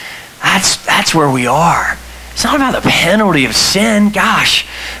land. That's where we are. It's not about the penalty of sin. Gosh,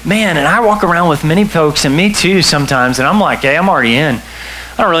 man, and I walk around with many folks, and me too sometimes, and I'm like, hey, I'm already in.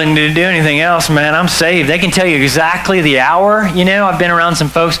 I don't really need to do anything else, man. I'm saved. They can tell you exactly the hour. I've been around some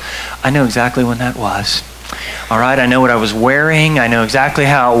folks. I know exactly when that was. All right, I know what I was wearing. I know exactly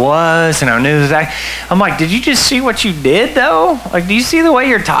how it was, and I knew exactly. I'm like, did you just see what you did, though? Like, do you see the way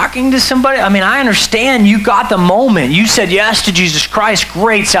you're talking to somebody? I understand you got the moment. You said yes to Jesus Christ.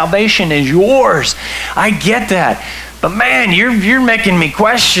 Great, salvation is yours. I get that. But man, you're making me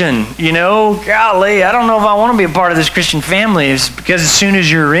question, golly, I don't know if I want to be a part of this Christian family. It's because as soon as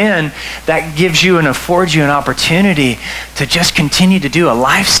you're in, that gives you and affords you an opportunity to just continue to do a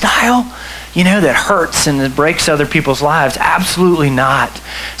lifestyle that hurts and that breaks other people's lives. Absolutely not.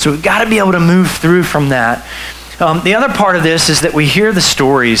 So we've got to be able to move through from that. The other part of this is that we hear the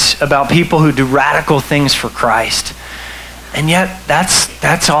stories about people who do radical things for Christ. And yet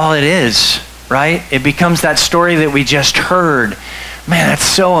that's all it is, right? It becomes that story that we just heard. Man, that's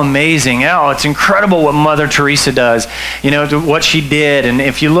so amazing. Oh, it's incredible what Mother Teresa does, what she did. And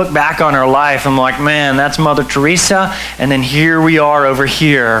if you look back on her life, I'm like, man, that's Mother Teresa. And then here we are over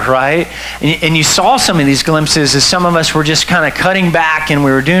here, right? And you saw some of these glimpses as some of us were just kind of cutting back and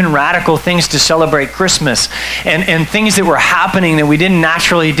we were doing radical things to celebrate Christmas and things that were happening that we didn't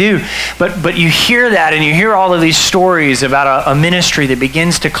naturally do. But you hear that and you hear all of these stories about a ministry that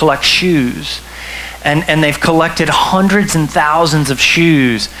begins to collect shoes. And they've collected hundreds and thousands of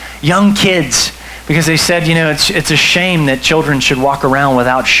shoes, young kids, because they said, it's a shame that children should walk around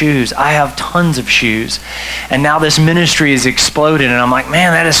without shoes. I have tons of shoes. And now this ministry has exploded, and I'm like,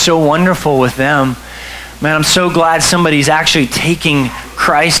 man, that is so wonderful with them. Man, I'm so glad somebody's actually taking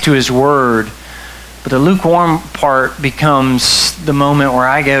Christ to his word. But the lukewarm part becomes the moment where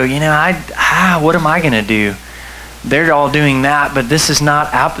I go, what am I going to do? They're all doing that, but this is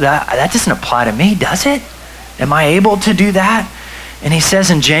not, that doesn't apply to me, does it? Am I able to do that? And he says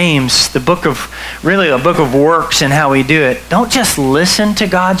in James, a book of works and how we do it, don't just listen to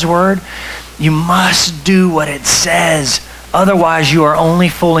God's word. You must do what it says. Otherwise, you are only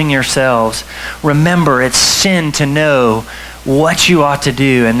fooling yourselves. Remember, it's sin to know what you ought to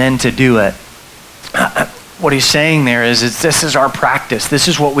do and then to do it. what he's saying there is this is our practice. This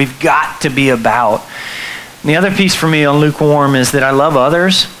is what we've got to be about. And the other piece for me on lukewarm is that I love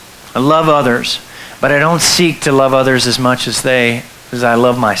others. I love others, but I don't seek to love others as much as I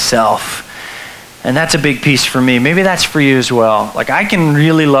love myself. And that's a big piece for me. Maybe that's for you as well. Like, I can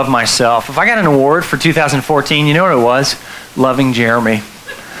really love myself. If I got an award for 2014, you know what it was? Loving Jeremy.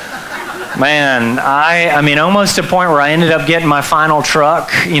 Man, I mean, almost to a point where I ended up getting my final truck,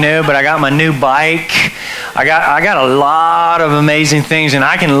 but I got my new bike. I got a lot of amazing things, and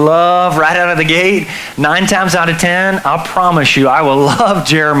I can love right out of the gate. 9 times out of 10, I'll promise you, I will love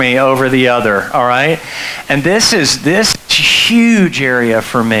Jeremy over the other, all right? And this huge area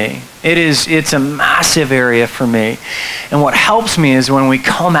for me. It's a massive area for me. And what helps me is when we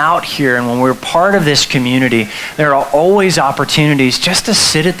come out here and when we're part of this community, there are always opportunities just to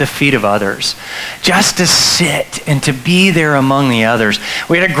sit at the feet of others, just to sit and to be there among the others.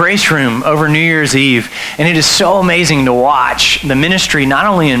 We had a grace room over New Year's Eve, and it is so amazing to watch the ministry, not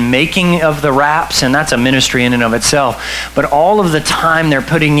only in making of the wraps, and that's a ministry in and of itself, but all of the time they're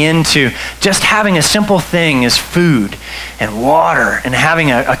putting into just having a simple thing as food and water and having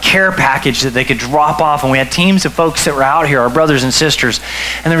a care package that they could drop off. And we had teams of folks that were out here, our brothers and sisters.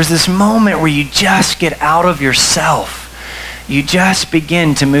 And there was this moment where you just get out of yourself. You just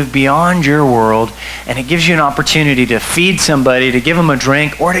begin to move beyond your world, and it gives you an opportunity to feed somebody, to give them a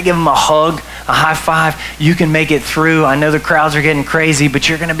drink, or to give them a hug, a high five. You can make it through. I know the crowds are getting crazy, but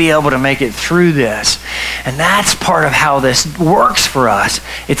you're going to be able to make it through this. And that's part of how this works for us.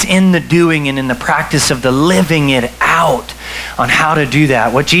 It's in the doing and in the practice of the living it out on how to do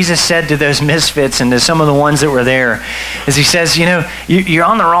that. What Jesus said to those misfits and to some of the ones that were there is he says, you're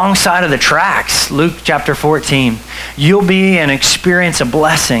on the wrong side of the tracks. Luke chapter 14. You'll be and experience a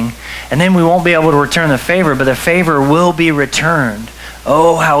blessing, and then we won't be able to return the favor, but the favor will be returned.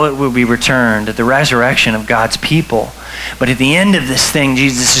 Oh, how it will be returned at the resurrection of God's people. But at the end of this thing,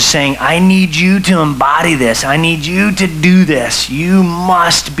 Jesus is saying, I need you to embody this. I need you to do this. You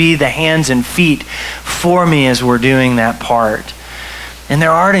must be the hands and feet for me as we're doing that part. And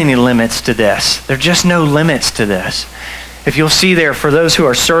there aren't any limits to this. There are just no limits to this. If you'll see there, for those who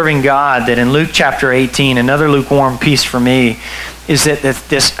are serving God, that in Luke chapter 18, another lukewarm piece for me is that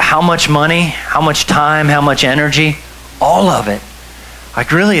this how much money, how much time, how much energy, all of it.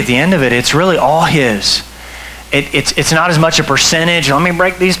 Like really at the end of it, it's really all his. It's not as much a percentage. Let me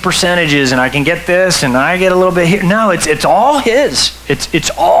break these percentages and I can get this and I get a little bit here. No, it's all his. It's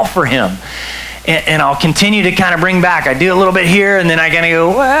all for him. And I'll continue to kind of bring back. I do a little bit here, and then I kind of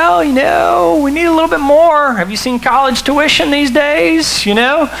go, well, we need a little bit more. Have you seen college tuition these days?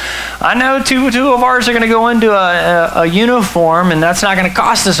 I know two of ours are going to go into a uniform, and that's not going to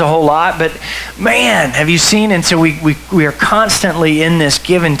cost us a whole lot. But man, have you seen? And so we are constantly in this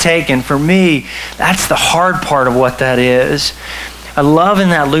give and take. And for me, that's the hard part of what that is. I love in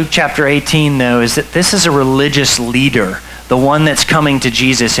that Luke chapter 18, though, is that this is a religious leader, the one that's coming to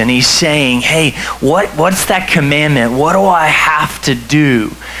Jesus, and he's saying, hey, what's that commandment? What do I have to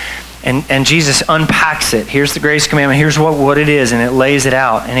do? And Jesus unpacks it. Here's the grace commandment. Here's what it is, and it lays it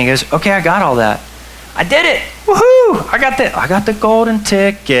out. And he goes, okay, I got all that. I did it. Woohoo! I got the golden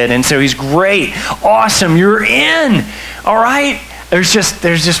ticket. And so he's great. Awesome. You're in. All right. There's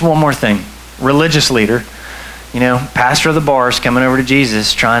just one more thing. Religious leader. Pastor of the bar is coming over to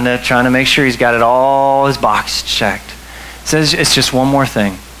Jesus, trying to make sure he's got all his boxes checked. Says it's just one more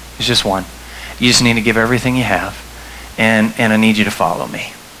thing. It's just one. You just need to give everything you have, and I need you to follow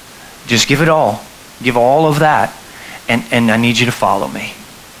me. Just give it all. Give all of that, and I need you to follow me.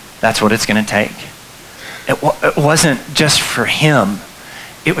 That's what it's going to take. It wasn't just for him.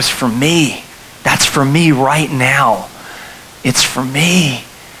 It was for me. That's for me right now. It's for me.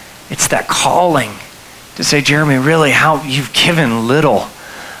 It's that calling to say, Jeremy, really, how you've given little.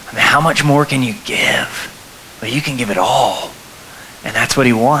 I mean, how much more can you give? Well, you can give it all. And that's what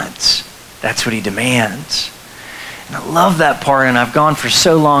he wants. That's what he demands. And I love that part, and I've gone for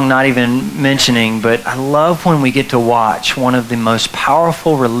so long not even mentioning, but I love when we get to watch one of the most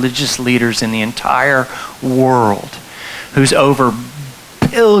powerful religious leaders in the entire world, who's over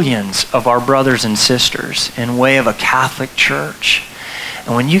billions of our brothers and sisters in way of a Catholic church.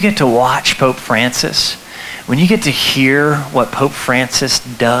 And when you get to watch Pope Francis, when you get to hear what Pope Francis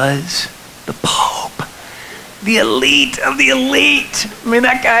does, the Pope, the elite of the elite. I mean,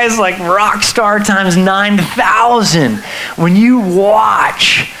 that guy is like rock star times 9,000. When you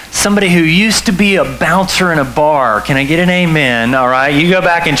watch somebody who used to be a bouncer in a bar, can I get an amen? All right, you go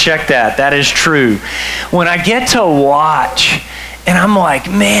back and check that. That is true. When I get to watch, and I'm like,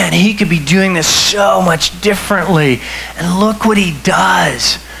 man, he could be doing this so much differently. And look what he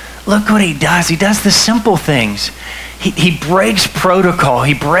does. look what he does. He does the simple things. He breaks protocol.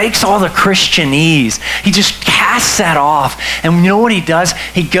 He breaks all the Christianese. He just casts that off. And you know what he does?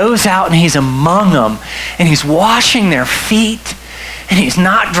 He goes out and he's among them, and he's washing their feet, and he's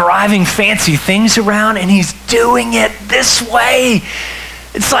not driving fancy things around, and he's doing it this way.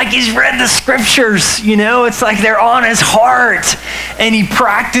 It's like he's read the scriptures, you know? It's like they're on his heart, and he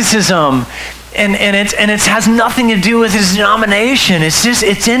practices them. And it has nothing to do with his denomination.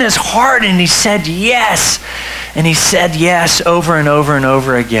 It's in his heart, and he said yes. And he said yes over and over and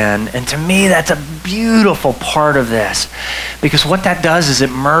over again. And to me, that's a beautiful part of this, because what that does is it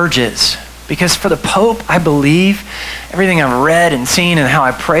merges. Because for the Pope, I believe, everything I've read and seen and how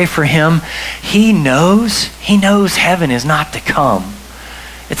I pray for him, he knows heaven is not to come.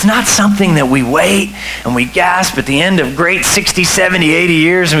 It's not something that we wait and we gasp at the end of great 60, 70, 80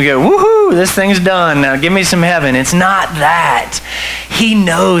 years and we go, woohoo, this thing's done. Now give me some heaven. It's not that. He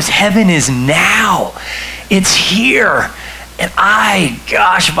knows heaven is now. It's here. And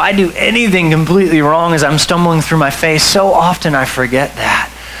if I do anything completely wrong as I'm stumbling through my faith, so often I forget that.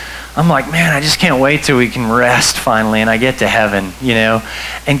 I'm like, man, I just can't wait till we can rest finally and I get to heaven, you know?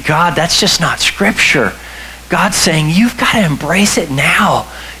 And God, that's just not scripture. God's saying, you've got to embrace it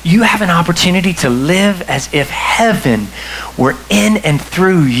now. You have an opportunity to live as if heaven were in and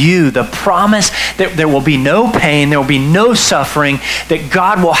through you. The promise that there will be no pain, there will be no suffering, that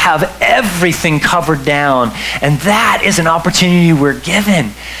God will have everything covered down. And that is an opportunity we're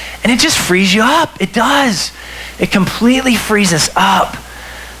given. And it just frees you up. It does. It completely frees us up.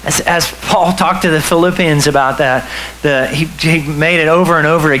 As Paul talked to the Philippians about that, he made it over and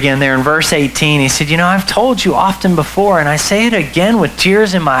over again there in verse 18. He said, I've told you often before, and I say it again with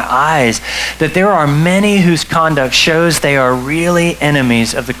tears in my eyes, that there are many whose conduct shows they are really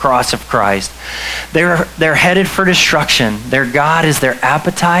enemies of the cross of Christ. They're headed for destruction. Their God is their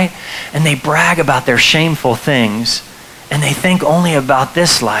appetite, and they brag about their shameful things, and they think only about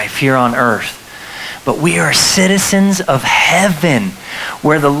this life here on earth. But we are citizens of heaven,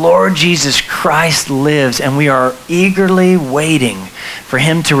 where the Lord Jesus Christ lives, and we are eagerly waiting for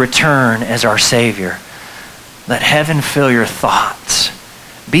him to return as our Savior. Let heaven fill your thoughts.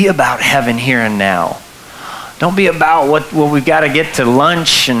 Be about heaven here and now. Don't be about what we've got to get to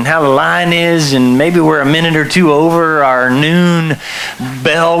lunch and how the line is, and maybe we're a minute or two over our noon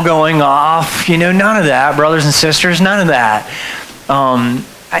bell going off. None of that, brothers and sisters, none of that.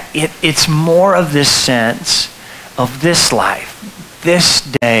 It's more of this sense of this life, this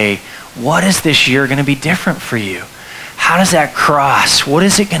day. What is this year going to be different for you? How does that cross? What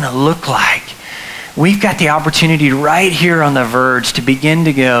is it going to look like? We've got the opportunity right here on the verge to begin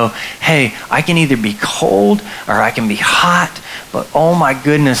to go, hey, I can either be cold or I can be hot, but oh my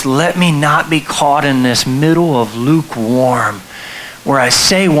goodness, let me not be caught in this middle of lukewarm, where I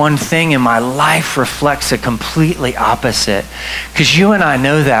say one thing and my life reflects a completely opposite. Because you and I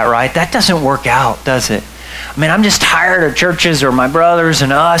know that, right? That doesn't work out, does it? I'm just tired of churches or my brothers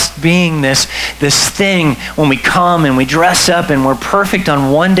and us being this thing when we come and we dress up and we're perfect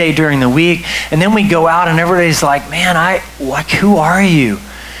on one day during the week, and then we go out and everybody's like, man, who are you?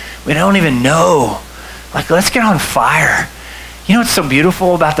 We don't even know. Let's get on fire. You know what's so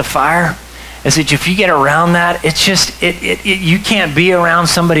beautiful about the fire? Is that if you get around that, it's just, you can't be around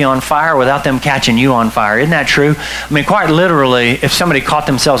somebody on fire without them catching you on fire. Isn't that true? Quite literally, if somebody caught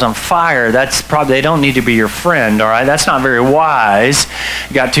themselves on fire, that's probably, they don't need to be your friend, all right? That's not very wise.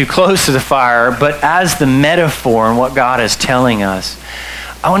 You got too close to the fire. But as the metaphor and what God is telling us,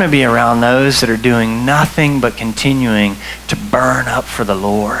 I want to be around those that are doing nothing but continuing to burn up for the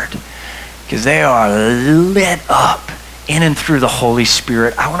Lord, because they are lit up in and through the Holy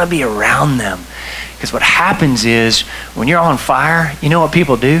Spirit. I want to be around them, because what happens is when you're on fire, you know what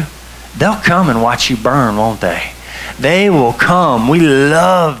people do? They'll come and watch you burn, won't they? They will come. We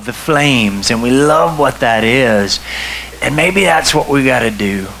love the flames and we love what that is. And maybe that's what we got to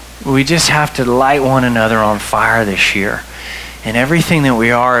do. We just have to light one another on fire this year. And everything that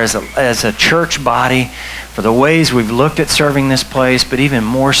we are as a church body, for the ways we've looked at serving this place, but even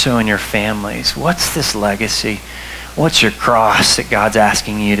more so in your families. What's this legacy? What's your cross that God's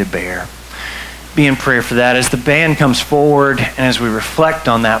asking you to bear? Be in prayer for that. As the band comes forward and as we reflect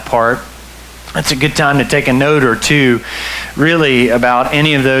on that part, it's a good time to take a note or two really about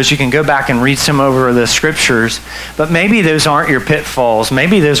any of those. You can go back and read some over the scriptures, but maybe those aren't your pitfalls.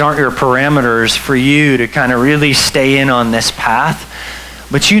 Maybe those aren't your parameters for you to kind of really stay in on this path,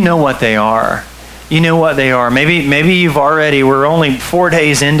 but you know what they are. You know what they are. Maybe you've already, we're only 4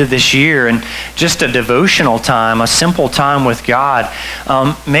 days into this year, and just a devotional time, a simple time with God.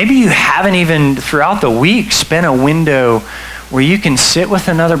 Maybe you haven't even throughout the week spent a window where you can sit with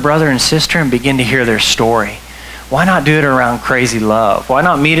another brother and sister and begin to hear their story. Why not do it around Crazy Love? Why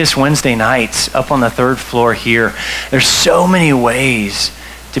not meet us Wednesday nights up on the 3rd floor here? There's so many ways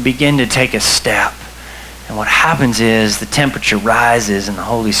to begin to take a step. And what happens is the temperature rises and the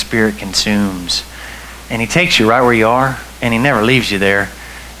Holy Spirit consumes. And he takes you right where you are, and he never leaves you there,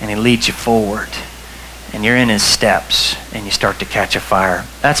 and he leads you forward. And you're in his steps, and you start to catch a fire.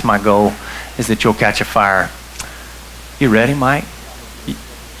 That's my goal, is that you'll catch a fire. You ready, Mike?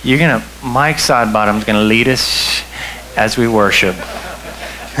 Mike Sidebottom's gonna lead us as we worship.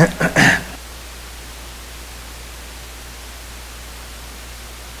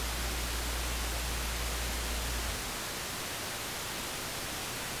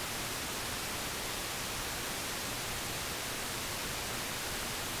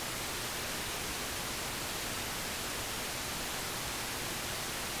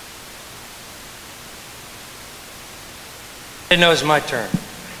 I didn't know it was my turn.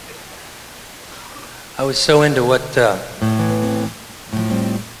 I was so into what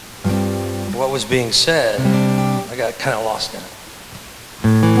was being said, I got kind of lost in it.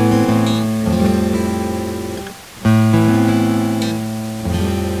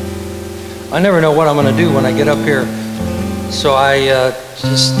 I never know what I'm going to do when I get up here, so I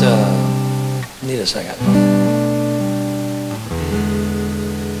just need a second.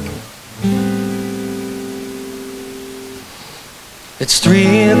 It's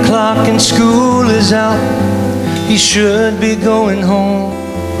 3 o'clock and school is out. He should be going home,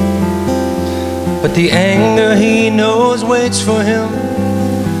 but the anger he knows waits for him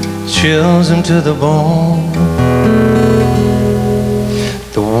chills him to the bone.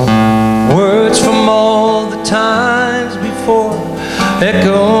 The words from all the times before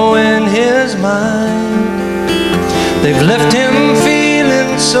echo in his mind. They've left him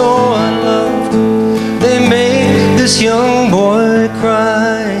feeling so unloved. They make this young boy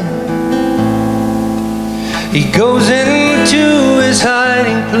cry. He goes into his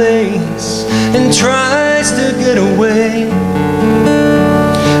hiding place and tries to get away.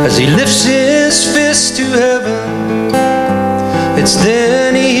 As he lifts his fist to heaven, it's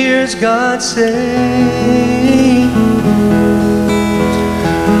then he hears God say,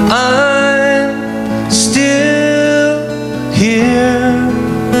 I'm still here.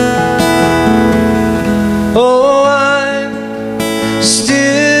 Oh, I'm still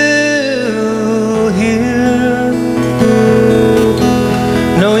here.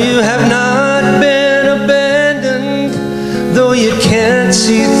 No, you have not been abandoned, though you can't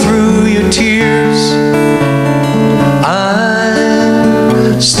see through your tears.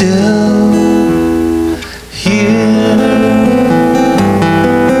 I'm still here.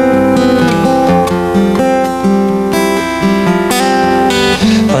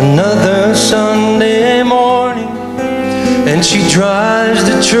 Another Sunday morning, and she drives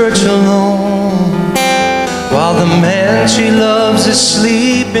to church alone, while the man she loves is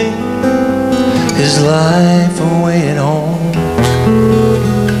sleeping his life away at home.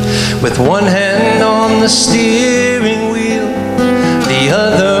 With one hand on the steering wheel, the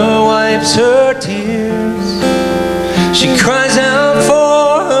other wipes her tears. She cries out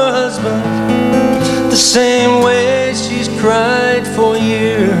for her husband the same way she's cried for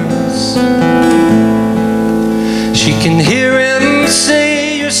years. She can hear him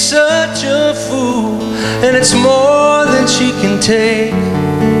say, you're such a fool, and it's more than she can take.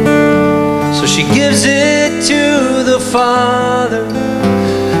 So she gives it to the Father,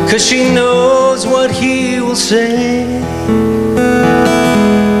 'cause she knows what he will say.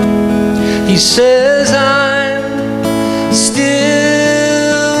 He says, I'm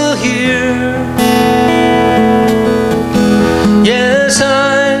still here. Yes,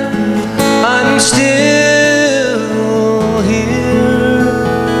 I'm still here.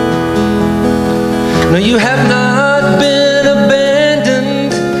 No, you have not been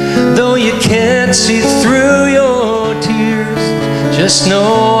abandoned, though you can't see through your tears. Just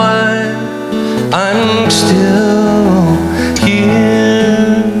know I'm still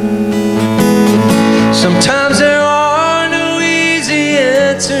here. Sometimes there are no easy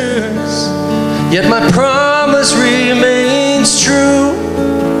answers, yet my promise remains true.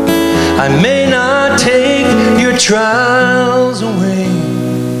 I may not take your trials away,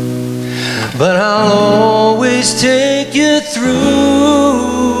 but I'll always take you through.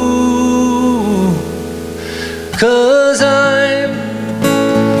 'Cause I'm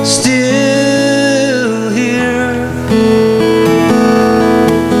still here.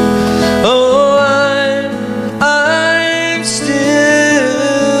 Oh, I'm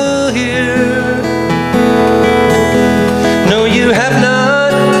still here. No, you have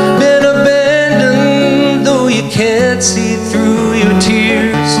not been abandoned, though you can't see through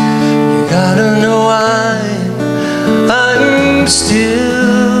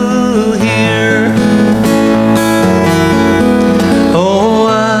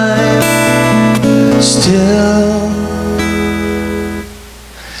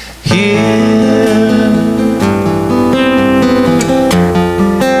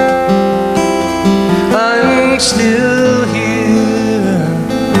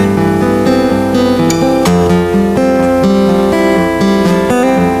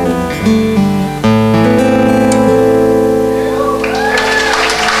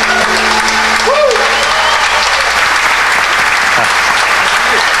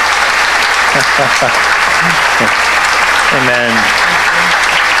Amen.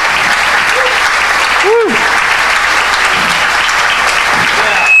 Woo.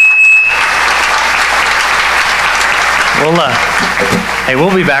 Hey,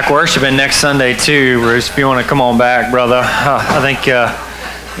 we'll be back worshiping next Sunday too, Bruce. If you want to come on back, brother, I think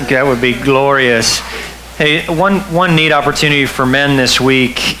that would be glorious. Hey, one neat opportunity for men this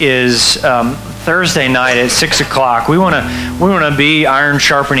week is Thursday night at 6 o'clock. We want to be iron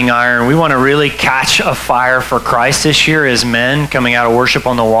sharpening iron. We want to really catch a fire for Christ this year as men coming out of worship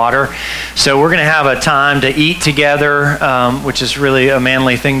on the water. So we're going to have a time to eat together, which is really a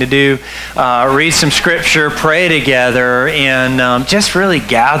manly thing to do. Read some scripture, pray together, and just really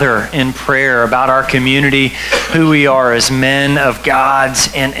gather in prayer about our community, who we are as men of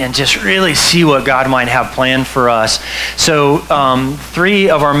God's, and just really see what God might have planned for us. So 3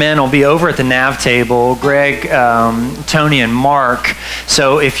 of our men will be over at the NAV table, Greg, Tony, and Mark.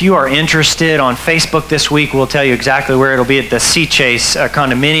 So if you are interested, on Facebook this week, we'll tell you exactly where it'll be at the Sea Chase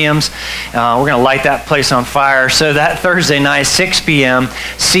condominiums. We're going to light that place on fire. So that Thursday night, 6 p.m.,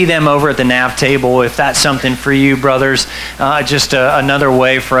 see them over at the NAV table if that's something for you, brothers. Just another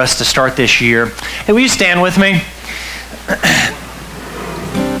way for us to start this year. Hey, will you stand with me?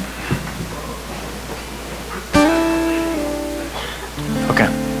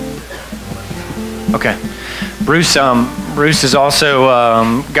 Okay. Bruce has also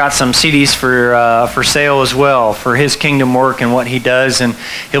got some CDs for sale as well for his kingdom work and what he does, and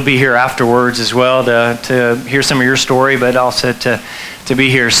he'll be here afterwards as well to hear some of your story, but also to be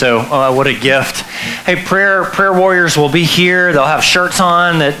here. So what a gift. Hey, prayer warriors will be here. They'll have shirts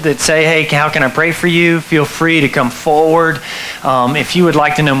on that say, hey, how can I pray for you? Feel free to come forward. If you would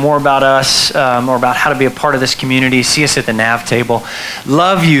like to know more about us or about how to be a part of this community, see us at the NAV table.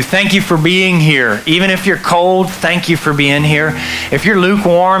 Love you. Thank you for being here. Even if you're cold, thank you for being here. If you're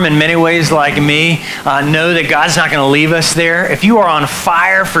lukewarm in many ways like me, know that God's not going to leave us there. If you are on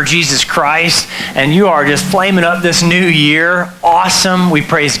fire for Jesus Christ and you are just flaming up this new year, awesome. We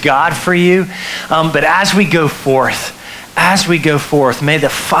praise God for you. But as we go forth, may the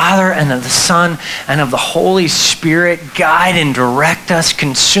Father and of the Son and of the Holy Spirit guide and direct us,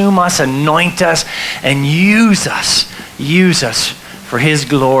 consume us, anoint us, and use us for His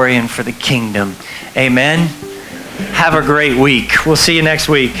glory and for the kingdom. Amen. Have a great week. We'll see you next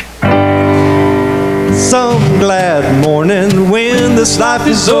week. Some glad morning when this life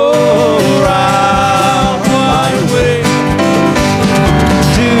is over.